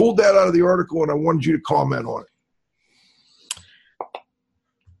 I pulled that out of the article, and I wanted you to comment on it.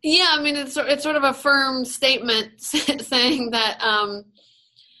 Yeah, I mean, it's sort of a firm statement saying that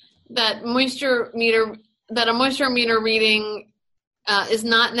that a moisture meter reading is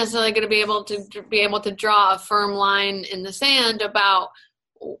not necessarily going to be able to draw a firm line in the sand about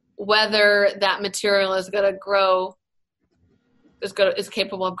whether that material is going to grow, is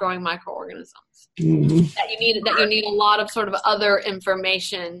capable of growing microorganisms. Mm-hmm. That you need a lot of sort of other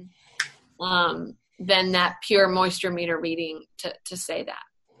information than that pure moisture meter reading to say that.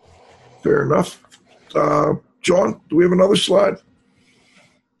 Fair enough. John, do we have another slide?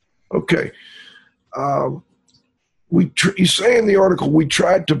 Okay. You say in the article, we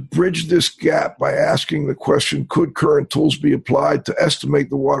tried to bridge this gap by asking the question, could current tools be applied to estimate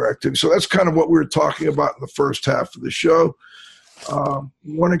the water activity? So that's kind of what we were talking about in the first half of the show.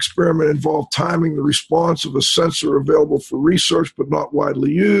 One experiment involved timing the response of a sensor available for research but not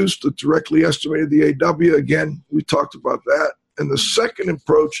widely used that directly estimated the AW. Again, we talked about that. And the second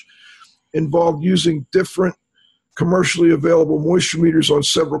approach involved using different commercially available moisture meters on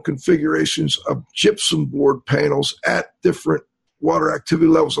several configurations of gypsum board panels at different water activity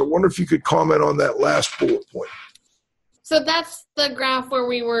levels. I wonder if you could comment on that last bullet point. So that's the graph where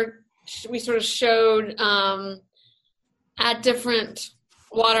we sort of showed at different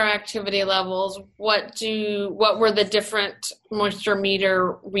water activity levels, what were the different moisture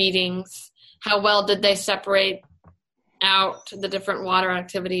meter readings? How well did they separate out the different water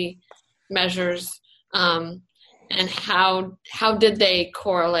activity measures? And how did they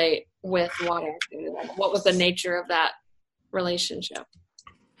correlate with water activity level? What was the nature of that relationship?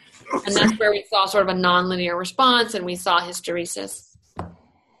 And that's where we saw sort of a nonlinear response, and we saw hysteresis.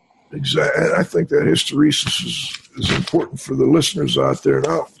 Exactly. I think that hysteresis is important for the listeners out there.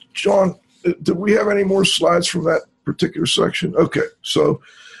 Now, John, do we have any more slides from that particular section? Okay, so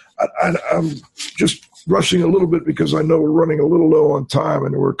I'm just rushing a little bit because I know we're running a little low on time,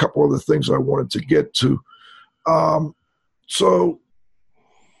 and there were a couple other things I wanted to get to. So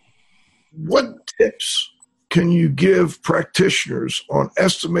What tips can you give practitioners on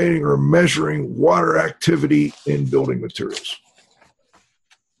estimating or measuring water activity in building materials?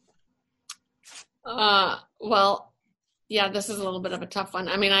 Well, yeah, this is a little bit of a tough one.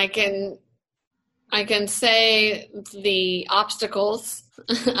 I mean, I can say the obstacles,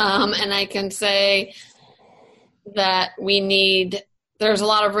 and I can say that there's a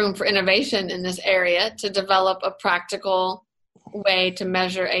lot of room for innovation in this area to develop a practical way to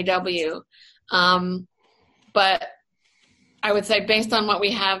measure AW. But I would say based on what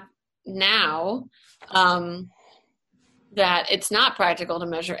we have now, that it's not practical to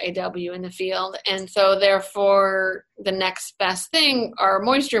measure AW in the field. And so therefore the next best thing are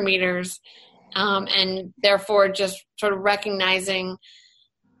moisture meters. And therefore just sort of recognizing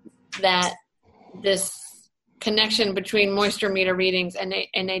that this connection between moisture meter readings and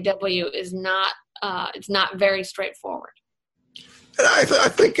AW is not, it's not very straightforward. And I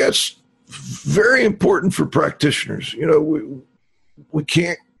think that's very important for practitioners. You know, we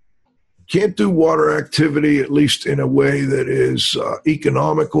can't do water activity, at least in a way that is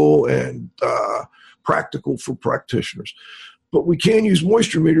economical and practical for practitioners. But we can use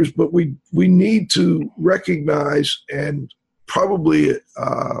moisture meters, but we need to recognize and probably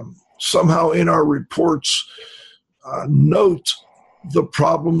somehow in our reports note the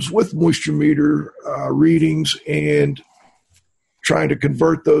problems with moisture meter readings and trying to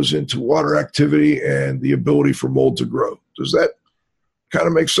convert those into water activity and the ability for mold to grow. Does that kind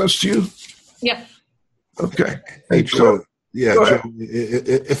of make sense to you? Yeah. Okay. Hey, Joe, Joe,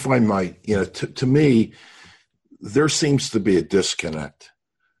 if I might, you know, to me, there seems to be a disconnect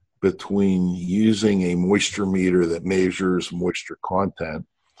between using a moisture meter that measures moisture content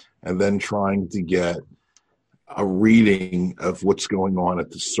and then trying to get a reading of what's going on at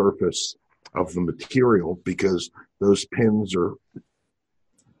the surface of the material, because those pins are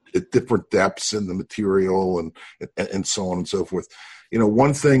at different depths in the material and so on and so forth. You know,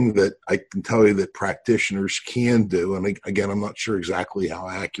 one thing that I can tell you that practitioners can do, and again, I'm not sure exactly how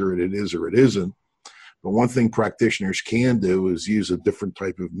accurate it is or it isn't, but one thing practitioners can do is use a different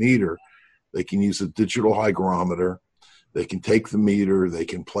type of meter. They can use a digital hygrometer. They can take the meter, they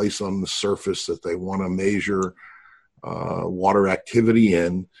can place on the surface that they want to measure water activity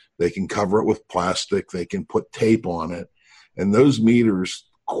in. They can cover it with plastic. They can put tape on it. And those meters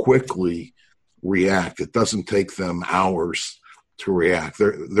quickly react. It doesn't take them hours to react.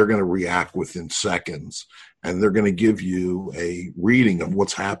 They're going to react within seconds, and they're going to give you a reading of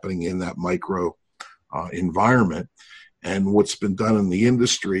what's happening in that micro environment. And what's been done in the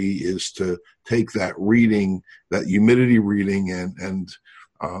industry is to take that reading, that humidity reading, and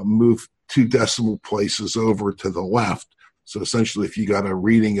move 2 decimal places over to the left. So essentially, if you got a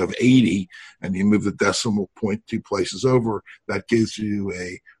reading of 80 and you move the decimal point 2 places over, that gives you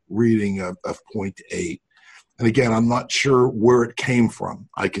a reading of 0.8. And again, I'm not sure where it came from.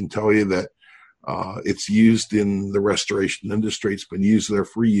 I can tell you that it's used in the restoration industry. It's been used there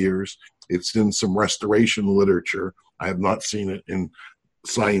for years. It's in some restoration literature. I have not seen it in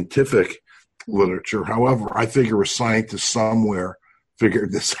scientific literature. However, I figure a scientist somewhere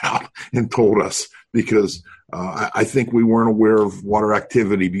figured this out and told us, because I think we weren't aware of water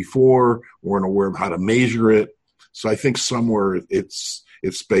activity before, weren't aware of how to measure it. So I think somewhere it's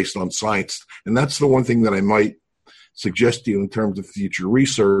based on science. And that's the one thing that I might suggest to you in terms of future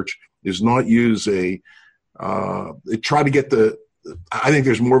research, is not use try to get I think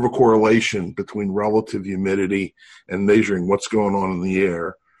there's more of a correlation between relative humidity and measuring what's going on in the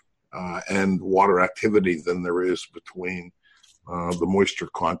air and water activity than there is between the moisture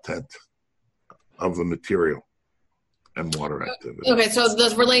content of the material and water activity. Okay, so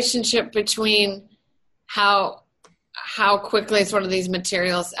the relationship between how quickly sort of these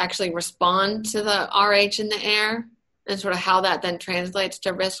materials actually respond to the RH in the air, and sort of how that then translates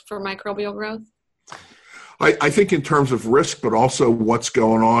to risk for microbial growth? I think in terms of risk, but also what's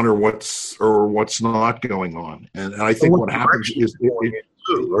going on or what's not going on. And I think what happens is,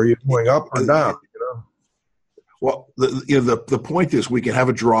 are you going up or down? Well, the point is, we can have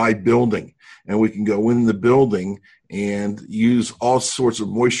a dry building, and we can go in the building and use all sorts of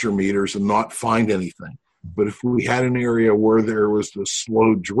moisture meters and not find anything. But if we had an area where there was a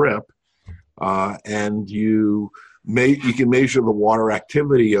slow drip, and you can measure the water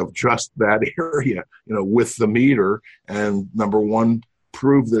activity of just that area, with the meter, and number one,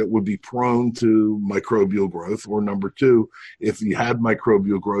 prove that it would be prone to microbial growth, or number two, if you had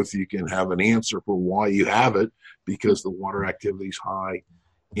microbial growth, you can have an answer for why you have it, because the water activity is high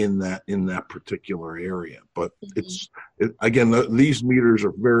in that particular area. But these meters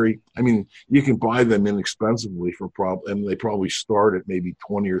are you can buy them inexpensively and they probably start at maybe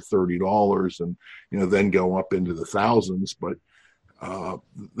 $20 or $30 and, then go up into the thousands, but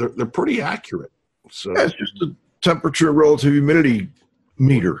they're pretty accurate. So it's just a temperature relative humidity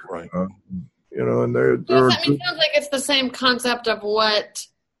meter. Right. And they're it sounds like it's the same concept of what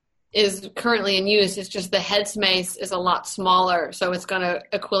is currently in use. It's just the head space is a lot smaller, so it's going to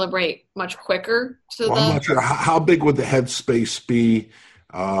equilibrate much quicker. I'm not sure how big would the head space be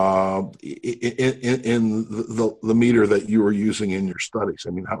in the meter that you were using in your studies. I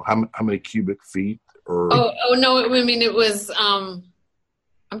mean, how many cubic feet? Or no, it was.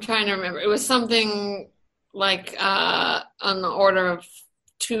 I'm trying to remember. It was something like on the order of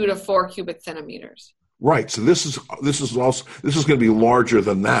 2 to 4 cubic centimeters. Right. So this is going to be larger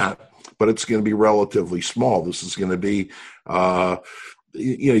than that, but it's going to be relatively small. This is going to be,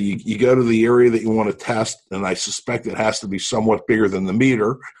 you go to the area that you want to test, and I suspect it has to be somewhat bigger than the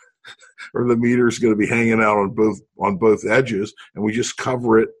meter, or the meter is going to be hanging out on both edges, and we just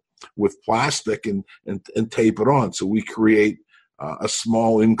cover it with plastic and tape it on. So we create a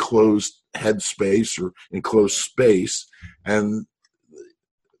small enclosed head space or enclosed space, and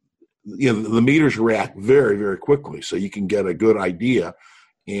the meters react very, very quickly, so you can get a good idea.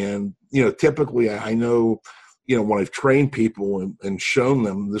 And typically, I know, when I've trained people and shown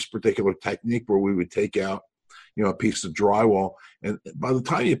them this particular technique where we would take out, a piece of drywall, and by the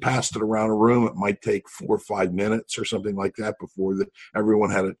time you passed it around a room, it might take 4 or 5 minutes or something like that before everyone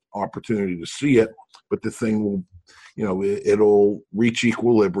had an opportunity to see it. But the thing will, it'll reach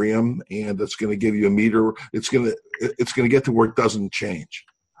equilibrium, and it's going to give you a meter. It's going to get to where it doesn't change.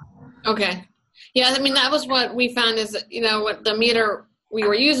 Okay. Yeah, that was what we found is, what the meter we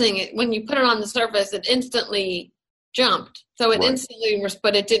were using, when you put it on the surface, it instantly jumped. So it instantly,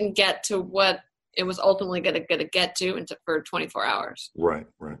 but it didn't get to what it was ultimately going to get to for 24 hours. Right.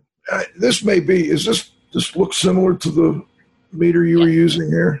 This may be, this looks similar to the meter you were using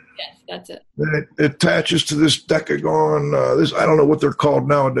here? Yes, that's it. It attaches to this Decagon, I don't know what they're called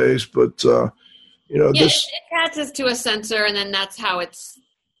nowadays, but, this. It attaches to a sensor, and then that's how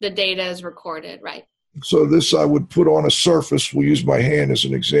the data is recorded, right? So this I would put on a surface. We'll use my hand as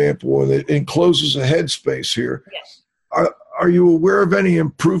an example, and it encloses a headspace here. Yes. Are you aware of any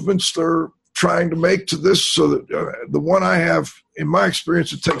improvements they're trying to make to this? So that the one I have, in my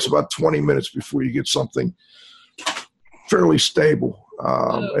experience, it takes about 20 minutes before you get something fairly stable.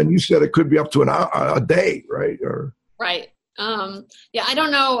 And you said it could be up to a day, right? Right. I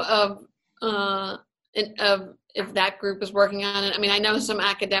don't know of if that group is working on it. I know some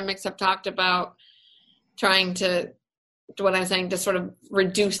academics have talked about trying to, what I'm saying, to sort of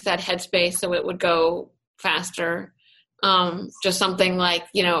reduce that headspace so it would go faster. Just something like,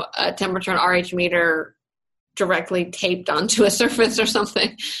 a temperature and RH meter directly taped onto a surface or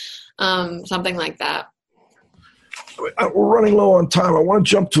something, something like that. We're running low on time. I want to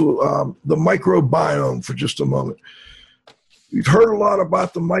jump to the microbiome for just a moment. We've heard a lot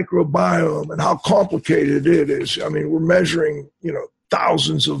about the microbiome and how complicated it is. We're measuring,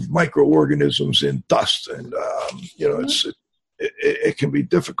 thousands of microorganisms in dust, and it can be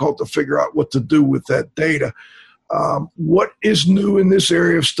difficult to figure out what to do with that data. What is new in this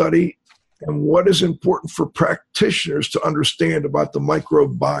area of study, and what is important for practitioners to understand about the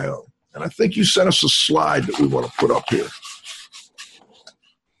microbiome? And I think you sent us a slide that we want to put up here.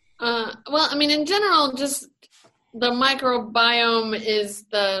 In general, just the microbiome is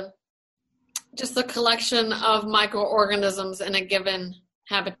just the collection of microorganisms in a given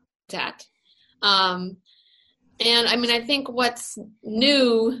habitat. And I think what's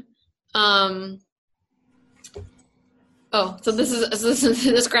new,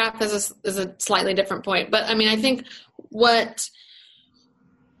 this graph is a slightly different point, but I think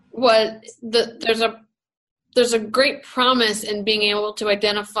there's a great promise in being able to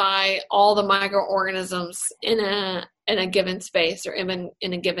identify all the microorganisms in a given space or even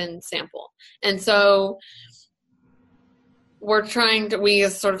in a given sample. And so we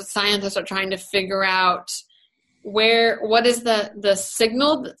as sort of scientists are trying to figure out what is the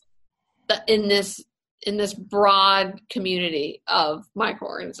signal that in this broad community of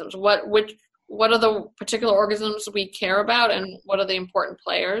microorganisms. What are the particular organisms we care about, and what are the important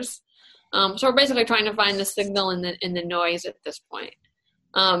players? So we're basically trying to find the signal in the noise at this point.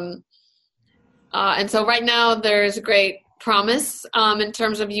 And so right now there's great promise in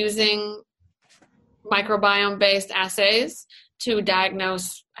terms of using microbiome-based assays to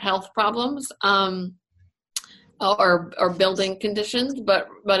diagnose health problems or building conditions, but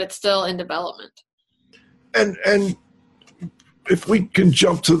it's still in development. And if we can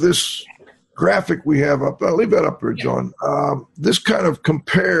jump to this graphic we have up, I'll leave that up here, John. This kind of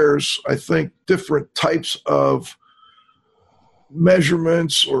compares, I think, different types of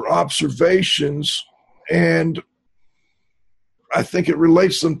measurements or observations, and I think it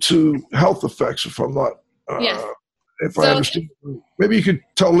relates them to health effects, if I'm not, if I understand. Maybe you could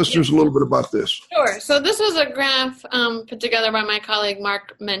tell listeners a little bit about this. Sure. So this was a graph put together by my colleague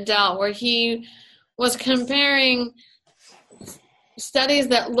Mark Mendel, where he was comparing studies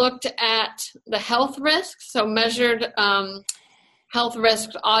that looked at the health risks, so measured health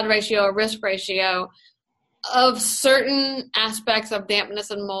risks, odd ratio, or risk ratio of certain aspects of dampness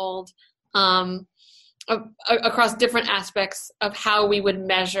and mold across different aspects of how we would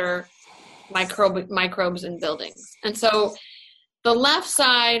measure microbes in buildings. And so the left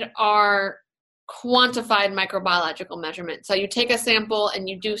side are quantified microbiological measurements. So you take a sample and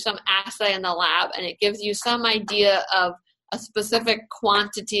you do some assay in the lab, and it gives you some idea of a specific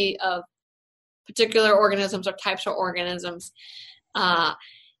quantity of particular organisms or types of organisms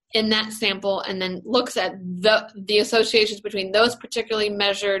in that sample, and then looks at the associations between those particularly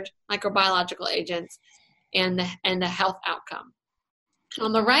measured microbiological agents and the health outcome.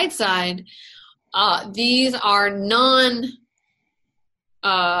 On the right side, these are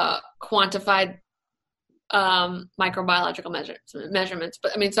non-quantified microbiological measurements.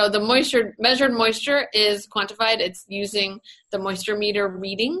 But I mean, so the measured moisture is quantified. It's using the moisture meter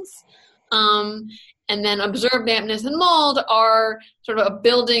readings. And then observed dampness and mold are sort of a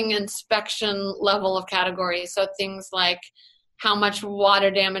building inspection level of categories. So things like how much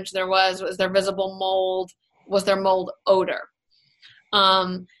water damage there was there visible mold, was there mold odor?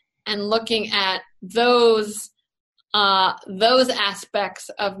 And looking at those aspects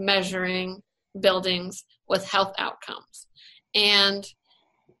of measuring buildings with health outcomes. And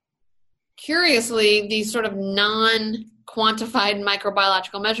curiously, these sort of non-quantified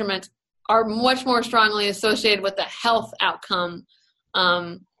microbiological measurements are much more strongly associated with the health outcome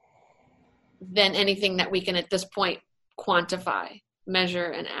than anything that we can at this point quantify, measure,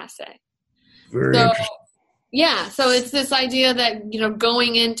 and assay. Very interesting. Yeah, so it's this idea that,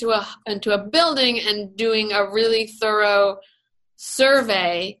 going into a building and doing a really thorough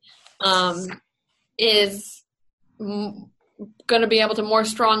survey is going to be able to more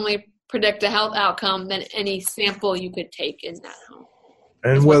strongly predict a health outcome than any sample you could take in that home.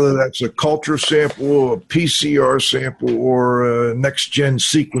 And whether that's a culture sample, a PCR sample, or next-gen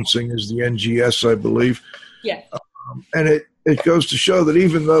sequencing is the NGS, I believe. Yeah. And it goes to show that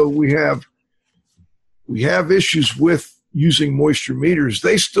even though we have issues with using moisture meters,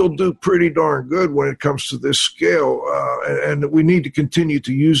 they still do pretty darn good when it comes to this scale, and we need to continue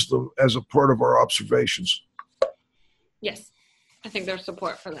to use them as a part of our observations. Yes, I think there's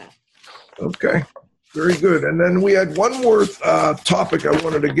support for that. Okay, very good. And then we had one more topic I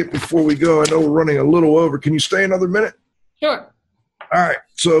wanted to get before we go. I know we're running a little over. Can you stay another minute? Sure. All right.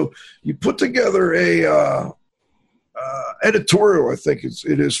 So you put together a editorial, I think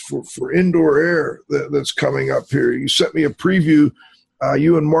it is for indoor air that's coming up here. You sent me a preview.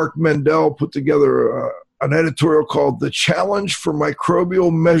 You and Mark Mendel put together an editorial called "The Challenge for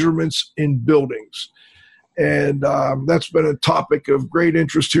Microbial Measurements in Buildings." And that's been a topic of great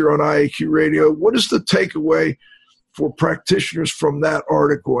interest here on IAQ Radio. What is the takeaway for practitioners from that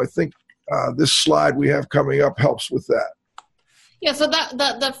article? I think this slide we have coming up helps with that. Yeah, so that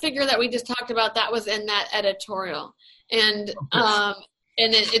the figure that we just talked about, that was in that editorial. And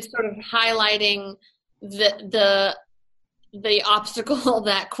it's sort of highlighting the obstacle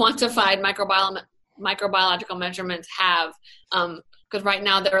that quantified microbiological measurements have, because right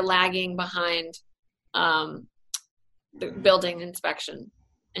now they're lagging behind the building inspection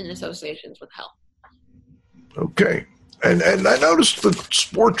and associations with health. Okay. And I noticed the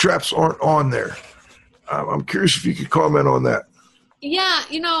sport traps aren't on there. I'm curious if you could comment on that. Yeah,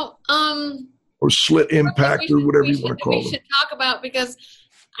 or slit impact, or whatever you want to call them. We should talk about, because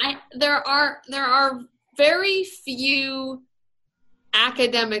there are very few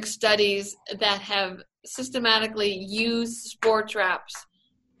academic studies that have systematically used spore traps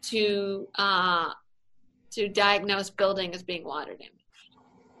to diagnose building as being water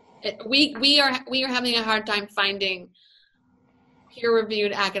damaged. We are having a hard time finding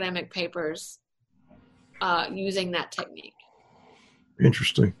peer-reviewed academic papers using that technique.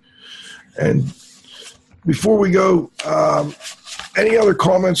 Interesting. And before we go, any other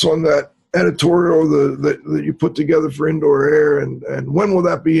comments on that editorial that you put together for indoor air, and when will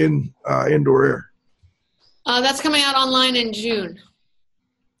that be in indoor air? That's coming out online in June.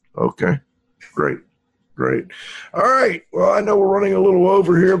 Okay, great. Great. All right. Well, I know we're running a little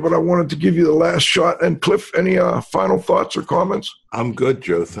over here, but I wanted to give you the last shot. And Cliff, any final thoughts or comments? I'm good,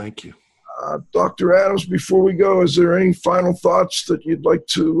 Joe. Thank you. Dr. Adams, before we go, is there any final thoughts that you'd like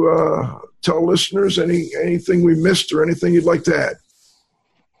to tell listeners? Anything we missed or anything you'd like to add?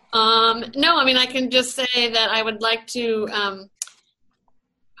 No, I mean, I can just say that I would like to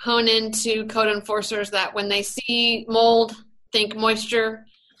hone into code enforcers that when they see mold, think moisture,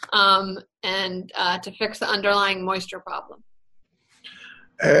 and to fix the underlying moisture problem.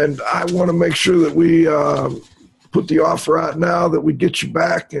 And I want to make sure that we put the offer out now that we get you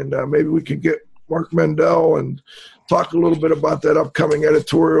back, and maybe we could get Mark Mendel and talk a little bit about that upcoming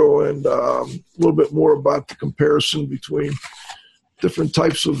editorial and a little bit more about the comparison between different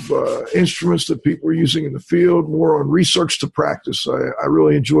types of instruments that people are using in the field, more on research to practice. I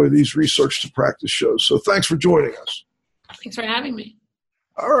really enjoy these research to practice shows. So thanks for joining us. Thanks for having me.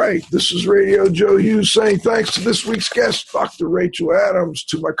 All right, this is Radio Joe Hughes saying thanks to this week's guest, Dr. Rachel Adams,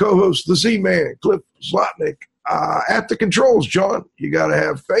 to my co-host, the Z-Man, Cliff Zlotnick. At the controls, John, you got to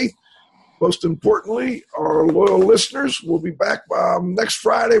have faith. Most importantly, our loyal listeners, we'll be back next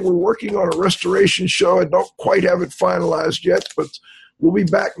Friday. We're working on a restoration show. I don't quite have it finalized yet, but we'll be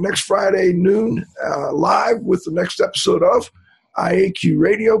back next Friday noon live with the next episode of IAQ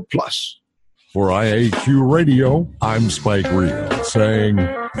Radio Plus. For IAQ Radio, I'm Spike Reel saying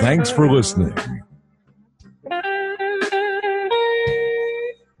thanks for listening.